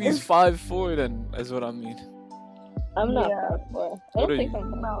 Gabby's 5'4". Then is what I mean. I'm not Yeah. 5'4". I What don't are think you?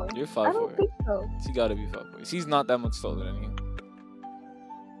 I'm 5'4". No, You're I don't 5'4". think so. She gotta be 5'4". She's not that much taller than you.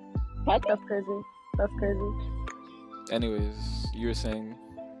 Kathy? That's crazy. That's crazy. Anyways, you were saying.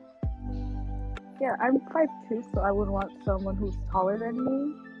 Yeah, I'm 5'2", so I would want someone who's taller than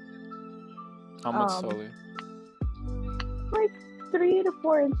me. How much Um, taller? Like 3 to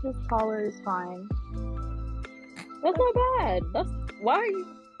 4 inches taller is fine. That's not bad. That's why are you?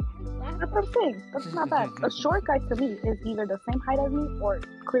 That's what I'm saying. That's not bad. A short guy to me is either the same height as me or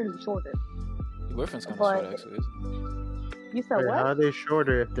clearly shorter. Your boyfriend's kind of but- short, actually. Isn't You said Wait, how what? are they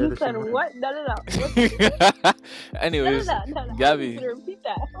shorter if they're You the said same height? what? No. he? Anyways, No. Gabby. I need you to repeat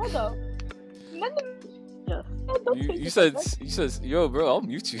that. Hold on. No. Yes. No, don't you, take you it said back. you said yo, bro, I'll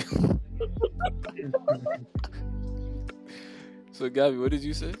mute you. So Gabby, what did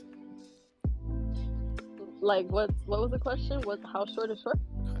you say? Like what was the question? How short is short?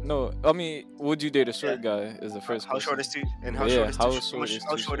 No, I mean, would you date a short guy? Is the first How question. short is too? And how Yeah, short is how too short is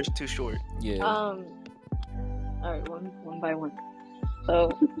How too short is too short? Yeah. All right, one by one. So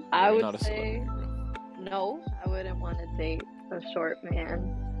I You're would not a say celebrity, bro. no. I wouldn't want to date a short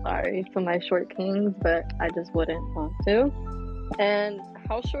man. Sorry for my short kings, but I just wouldn't want to. And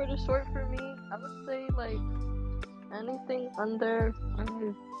how short is short for me? I would say like anything under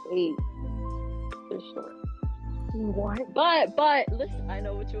 5'8" is short. What? But listen, I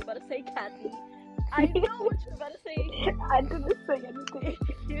know what you were about to say, Kathy. I know what you were about to say. I didn't say anything.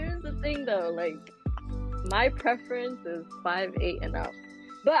 Here's the thing though, like my preference is 5'8" and up.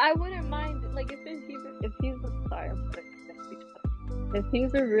 But I wouldn't mind like if he's sorry, I'm sorry. If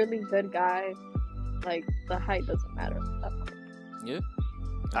he's a really good guy, like the height doesn't matter at that point.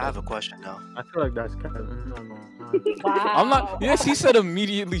 I have a question now. I feel like that's kind of. No. Wow. I'm not. Yes, he said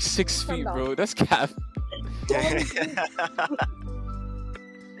immediately 6 feet, Calm bro. That's cap.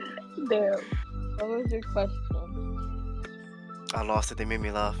 Damn. What was your question? I lost it. They made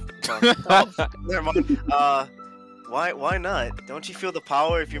me laugh. Oh, never mind. Why not? Don't you feel the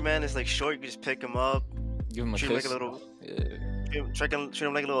power if your man is like short? You just pick him up, Give him a treat him like kiss. a little, Yeah. treat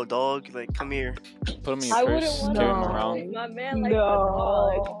him like a little dog. Like, come here. Put him in your I wouldn't purse. want Carry him No. around. my man like a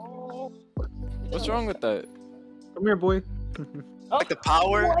dog. No. What's wrong with that? Come here, boy. Like the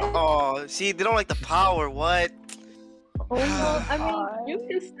power? What? Oh, see, they don't like the power. What? Oh no, I mean, God. you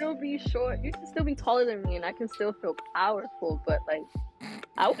can still be short, you can still be taller than me, and I can still feel powerful, but like,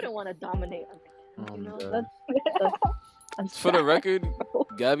 I wouldn't want to dominate a man, Oh you my know? God. That's For the sad. record,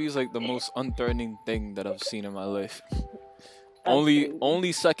 Gabby's like the most unthreatening thing that I've seen in my life. That's only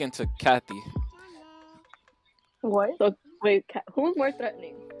crazy. second to Kathy. What? So, wait, who's more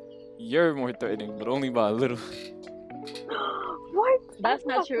threatening? You're more threatening, but only by a little. What? That's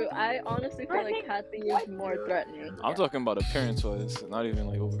not true. I honestly feel like Kathy is more threatening. I'm talking about appearance-wise, not even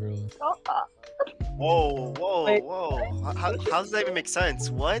like overall. Whoa. Wait. How does that even make sense?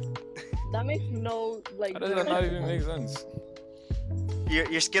 What? That makes no, like, How does that not even make sense?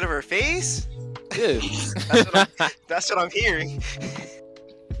 You're scared of her face? Yeah. That's what I'm hearing.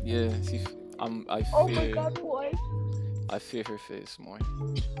 Yeah. I Oh my fear. God, what? I fear her face more.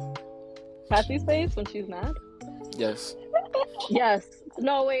 Kathy's face when she's mad? Yes. Yes.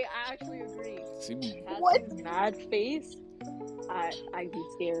 No, wait, I actually agree. See me. Kathy's mad face, I'd be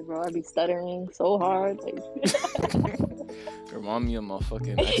scared, bro. I'd be stuttering so hard. Like, Remind me of my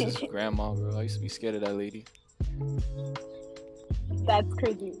fucking ex's grandma, bro. I used to be scared of that lady. That's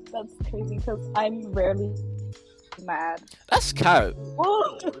crazy. That's crazy because I'm rarely mad. That's cat.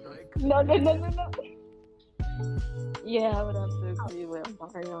 Whoa! No. yeah, I would have to agree with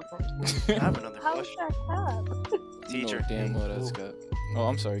Mario. I have another How is question. that cat? You know Teacher. damn well that's cat. Oh,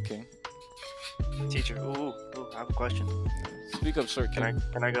 I'm sorry, King. Teacher. Ooh, I have a question. Speak up, sir, King.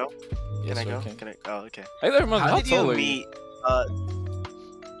 Can I go? Yes, Can I sir, go? King. Can I? Oh, okay. Hey there, mother. How did you tall are meet?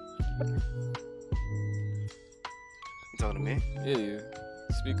 You talking to me? Yeah.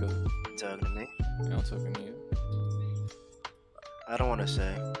 Speak up. You talking to me? Yeah, I'm talking to you. I don't want to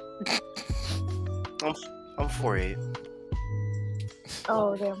say. I'm 4'8".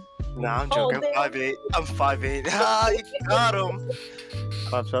 Oh damn. Nah, I'm Oh, joking. damn. I'm 5'8". I'm 5'8". Ah, you got him.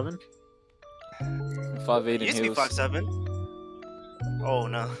 5'7"? 5'8" You in used to be heels. 5'7". Oh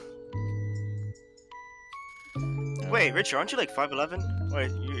no. Wait, Richard, aren't you like 5'11"? Or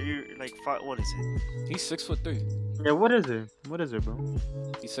you're like five? What is it? He's 6'3". Yeah, what is it? What is it, bro?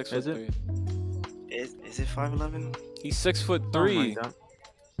 He's 6'3". Is it? Is it 5'11"? He's 6'3". Oh my God.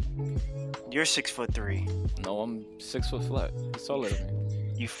 You're 6'3". No, I'm 6 foot flat. He's taller than me.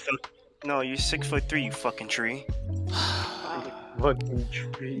 You No, you're 6'3". You fucking tree. Fucking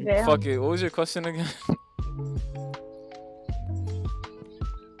tree. Damn. Fuck it. What was your question again?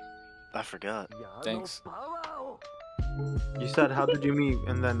 I forgot. Thanks. You said, how did you meet?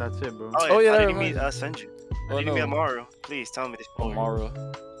 And then that's it, bro. Oh, yeah, How that did you meet reminds Senju? How Oh, did you meet no. Amaru? Please tell me this. Amara.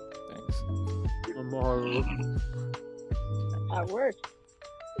 Thanks. Tomorrow. At work.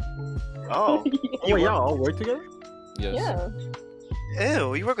 Oh, Oh, wait, y'all all work together? Yes. Yeah.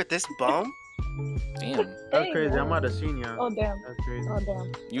 ew! You work with this bum? Damn. That's Hey, crazy. I no. might have seen ya. Oh damn. That's crazy. Oh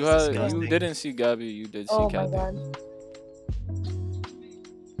damn. You That's had disgusting. you didn't see Gabby. You did see Oh my Kathy. god.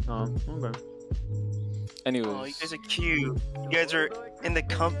 Oh, okay. Anyways. Oh, you guys are cute. You guys are in the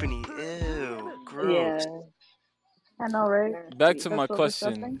company. Ew, gross. Yeah. I know, right? Back to That's my so question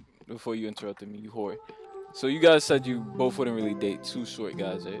disgusting. before you interrupted me, you whore. So you guys said you both wouldn't really date two short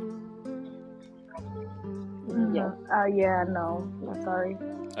guys, right? Yeah. Yeah. No. Sorry.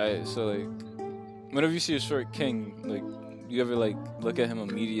 Alright, so like, whenever you see a short king, like, you ever like look at him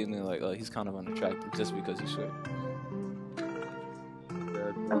immediately like, oh, he's kind of unattractive just because he's short?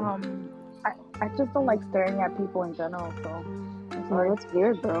 I just don't like staring at people in general. So. I'm Oh, sorry. that's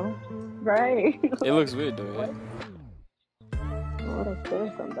weird, bro. Right. It looks weird though, right? Why would I stare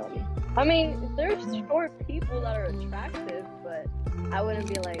at somebody? I mean, there's short people that are attractive, but I wouldn't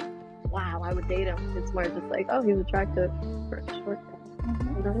be like, wow, I would date him. It's more just like, oh, he's attractive for a short guy.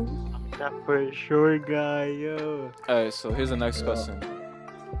 You know what I mean? Not for a short guy, yo. Alright, so here's the next question.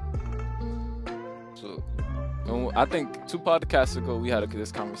 So, I think 2 podcasts ago we had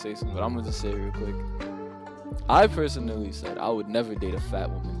this conversation, but I'm gonna just say it real quick. I personally said I would never date a fat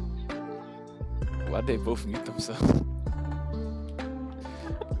woman. Why they both mute themselves?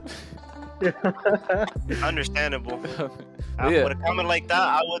 Understandable. Yeah. With a comment like that,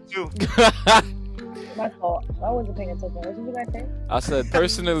 I would too. My fault. I wasn't paying attention. What did you guys say? I said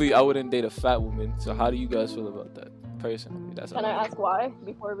personally I wouldn't date a fat woman. So how do you guys feel about that? Personally, that's Can I all. ask why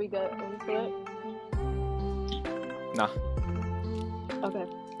before we get into it? Nah, Okay.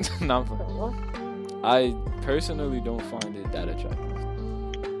 nah. I'm fine. Well, I personally don't find it that attractive.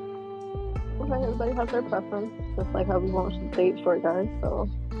 okay, everybody has their preference, just like how we won't date short guys, so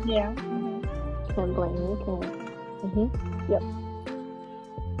Yeah. can't blame you, can't.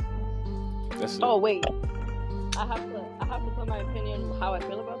 That's it. Oh wait, I have to put my opinion how I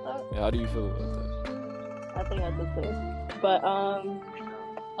feel about that. Yeah, how do you feel about that? I think I did too. But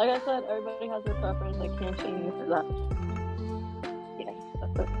like I said, everybody has their preference. I can't shame you for that. Yeah,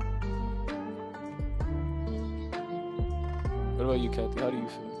 that's it. What about you, Kathy? How do you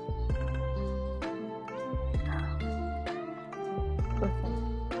feel? Listen.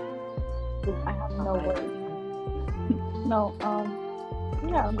 I have no words. No.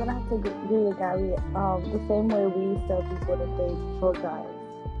 Yeah, I'm gonna have to agree with Gary. The same way we said we wouldn't date short guys.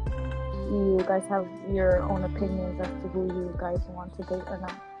 You guys have your own opinions as to who you guys want to date or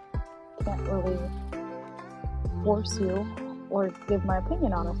not. Can't really force you or give my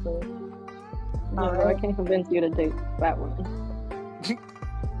opinion, honestly. No, Not I right. can't convince you to date fat women.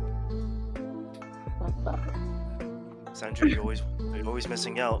 That's that. Sandra, you're always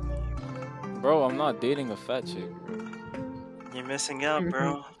missing out. Bro, I'm not dating a fat chick. Bro. You're missing out,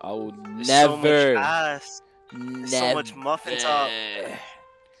 bro. I would There's so much never. ass. There's so much muffin top.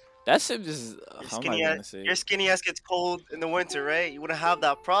 That shit just. Your How am I skinny, gonna ass, say? your skinny ass gets cold in the winter, right? You wouldn't have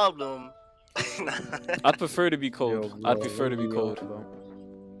that problem. I'd prefer to be cold. Yo, I'd bro, prefer to be yo, cold. bro.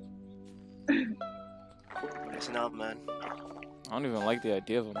 Listen up, man. I don't even like the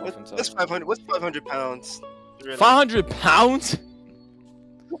idea of a muffin top. What's 500? What's 500 pounds? Really? 500 pounds?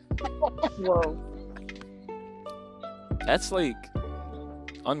 Whoa. That's like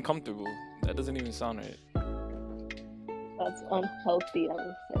uncomfortable. That doesn't even sound right. That's unhealthy, I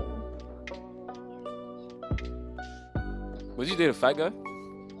would say. Would you date a fat guy?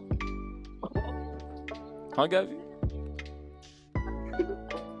 Huh, Gabby?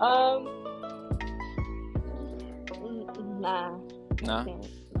 Nah. Nah, Can't.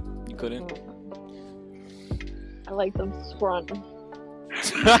 you couldn't. I like them scrawny.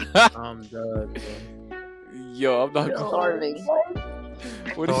 I'm dead, bro. Yo, I'm not going. Starving.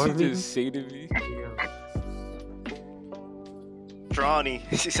 What did she Starving? just say to me? Strawny.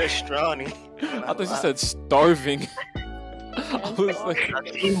 She said strawny. I thought she said starving. I was like,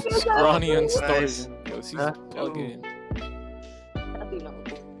 scrawny and starving. Nice. Yo, she's Huh? bugging. Kathy knows.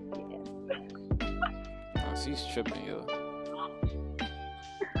 Yeah. Nah, she's tripping, yo.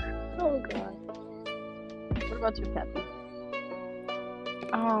 Oh god. What about you, Kathy?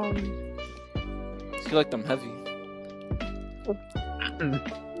 She like them heavy.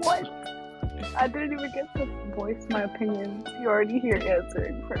 What? I didn't even get to voice my opinions. You already here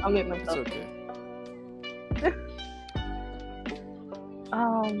answering for I'll me. make It's myself. okay.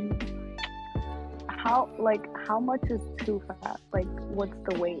 How much is too fat? Like, what's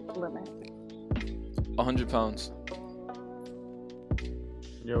the weight limit? 100 pounds.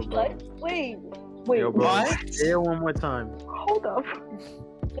 Yo, bro. What? Wait, Yo, bro. What? Say it one more time. Hold up.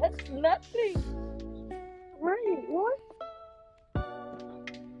 that's nothing. Right, what?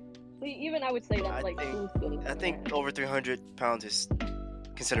 See, even I would say that's I like think- too skinny. I think over 300 pounds is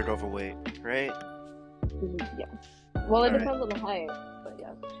considered overweight, right? Yeah. Well, it Alright. depends on the height, but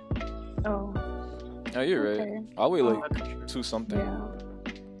yeah. Oh, Oh, you're right. okay. I weigh like Oh. 2 something. Yeah.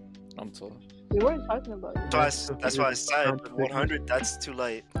 I'm tall. We weren't talking about it. That's why I said 100. That's too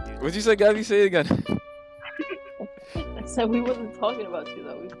light. What'd you say, Gabby? Say it again. I said we wasn't talking about you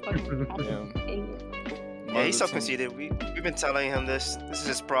though. We were talking about Yeah. Kathy. Yeah, he's self-conceited. We've been telling him this. This is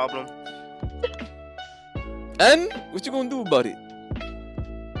his problem. And what you gonna do about it?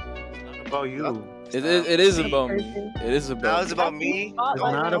 About you. It is Me. about me. It is Now about it's me. about me. It's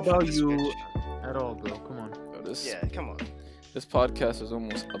Like, not no about fucking you switch. at all, bro. Come on. Yo, this Yeah, come on. this podcast is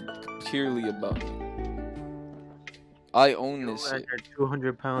almost purely about me. I own this At shit. your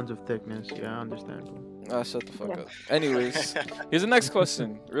 200 pounds of thickness. Yeah, I understand. Bro. Ah, shut the fuck Yeah. up. Anyways, here's the next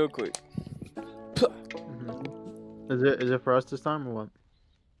question, real quick. Mhm. Is it for us this time or what?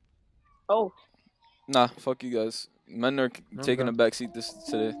 Oh Nah, fuck you guys. Men are taking a backseat this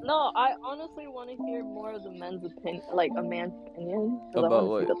today. no, I honestly want to hear more of the men's opinion, like a man's opinion. 'Cause About I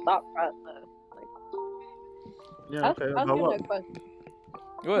want to see what? the thought process. Yeah, Ask, okay. ask About him what? that question.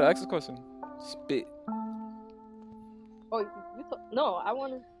 Go ahead, ask the question. Spit. Oh, no, I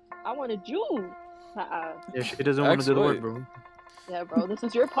wanted you to ask. Yeah, she doesn't want to do the work, Actually- bro. Yeah, bro, this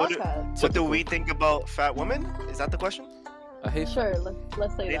is your What do- podcast. What do Typical. we think about fat women? Is that the question? I hate Sure,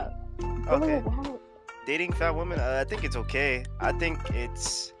 let's say Yeah. that. Okay. Oh, wow. Dating fat women, I think it's okay. I think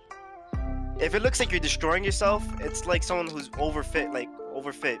it's if it looks like you're destroying yourself, it's like someone who's overfit, like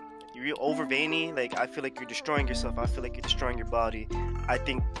overfit. You're over veiny, like I feel like you're destroying yourself. I feel like you're destroying your body. I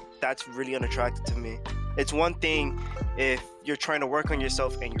think that's really unattractive to me. It's one thing if you're trying to work on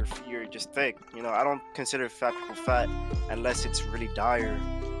yourself and you're just fake. You know, I don't consider fat people fat unless it's really dire.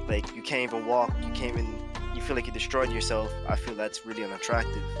 Like you can't even walk, you feel like you destroyed yourself. I feel that's really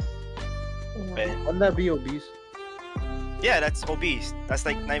unattractive. Yeah. But Wouldn't that be obese? yeah, that's obese. That's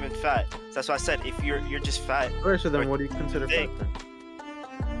like not even fat. So that's why I said if you're just fat. Alright, so then what do you consider fat Hey. then?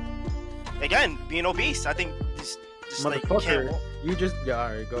 Again, being obese, I think just like you can't Motherfucker, walk. you just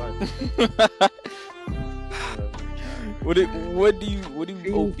alright, go ahead. what do you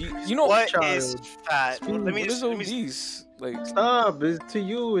obese? You know What child. is fat? Speed. Let me what is just let me obese? Like, Stop! It's to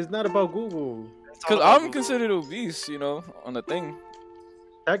you. It's not about Google. it's all cause about I'm Google. considered obese, you know, on the thing,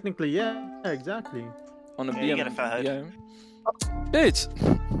 Technically, yeah, exactly. on the Yeah, BM. you got a fat head. Bitch.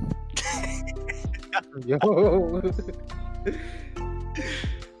 Yo.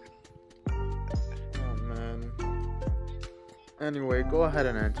 Oh man. Anyway, go ahead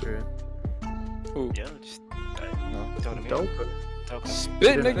and answer it. Who? Yeah, just No. talk to me. Dope. Talk to me. Spit,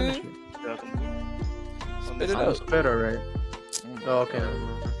 Didn't nigga. finish it. Talk to me. Spit it I out. was spit, alright. Oh my Oh, okay. God. never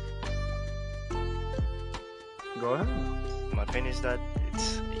mind. Go ahead. My opinion is that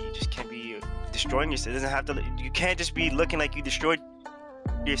you just can't be destroying yourself. It doesn't have to. You can't just be looking like you destroyed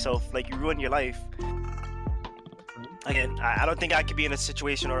yourself, like you ruined your life. Again, I don't think I could be in a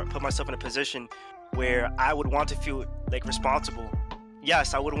situation or put myself in a position where I would want to feel like responsible.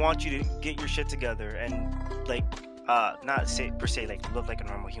 Yes, I would want you to get your shit together and like not say per se like look like a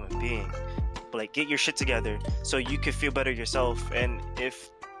normal human being, but like get your shit together so you could feel better yourself. And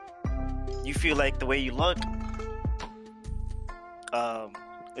if you feel like the way you look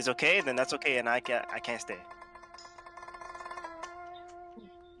is okay, then that's okay, and I can't stay.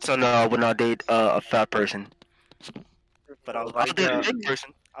 So no, I would not date a fat person. But I'll date a thick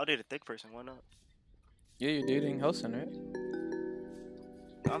person. I'll date a thick person. Why not? Yeah, you're dating Helson, right?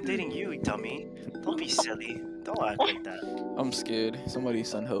 I'm dating you, dummy. Don't be silly. Don't act like that. I'm scared. Somebody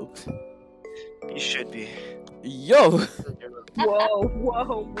send help. You should be. Yo!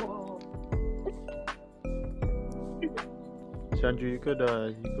 Whoa. Chandru, you could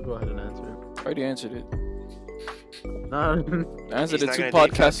go ahead and answer. I already answered it. Nah. I answered He's it not 2 gonna date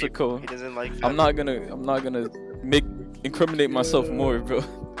fat podcasts people. ago. He doesn't like fat I'm not gonna incriminate myself more, bro.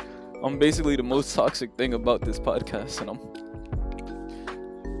 I'm basically the most toxic thing about this podcast, and I'm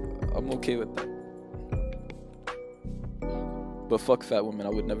okay with that. But fuck fat women. I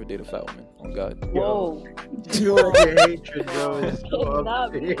would never date a fat woman. Oh God. Whoa. Your hatred, bro, is so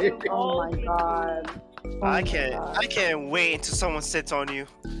Stop. upset. Oh my god. Oh I my can't. God. I can't wait until someone sits on you.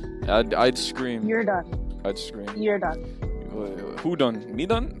 I'd scream. You're done. I'd scream. You're done. Wait, who done? Me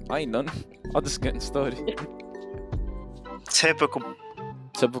done? I ain't done. I'm just getting started. Typical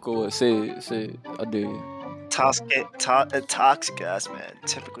Typical. Say. I do. toxic ass man.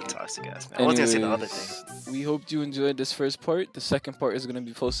 Typical toxic ass man. I was gonna say the other thing. Anyways, we hope you enjoyed this first part. The second part is gonna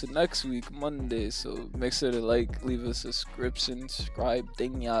be posted next week, Monday. So make sure to like, leave a subscription, subscribe,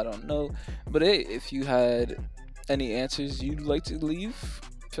 thing. I don't know. But hey, if you had any answers you'd like to leave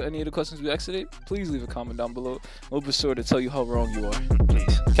to any of the questions we asked today, please leave a comment down below. We'll be sure to tell you how wrong you are.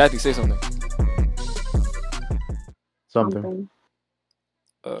 Please. Kathy, say something. Something.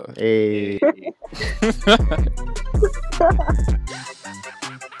 Uh, Hey.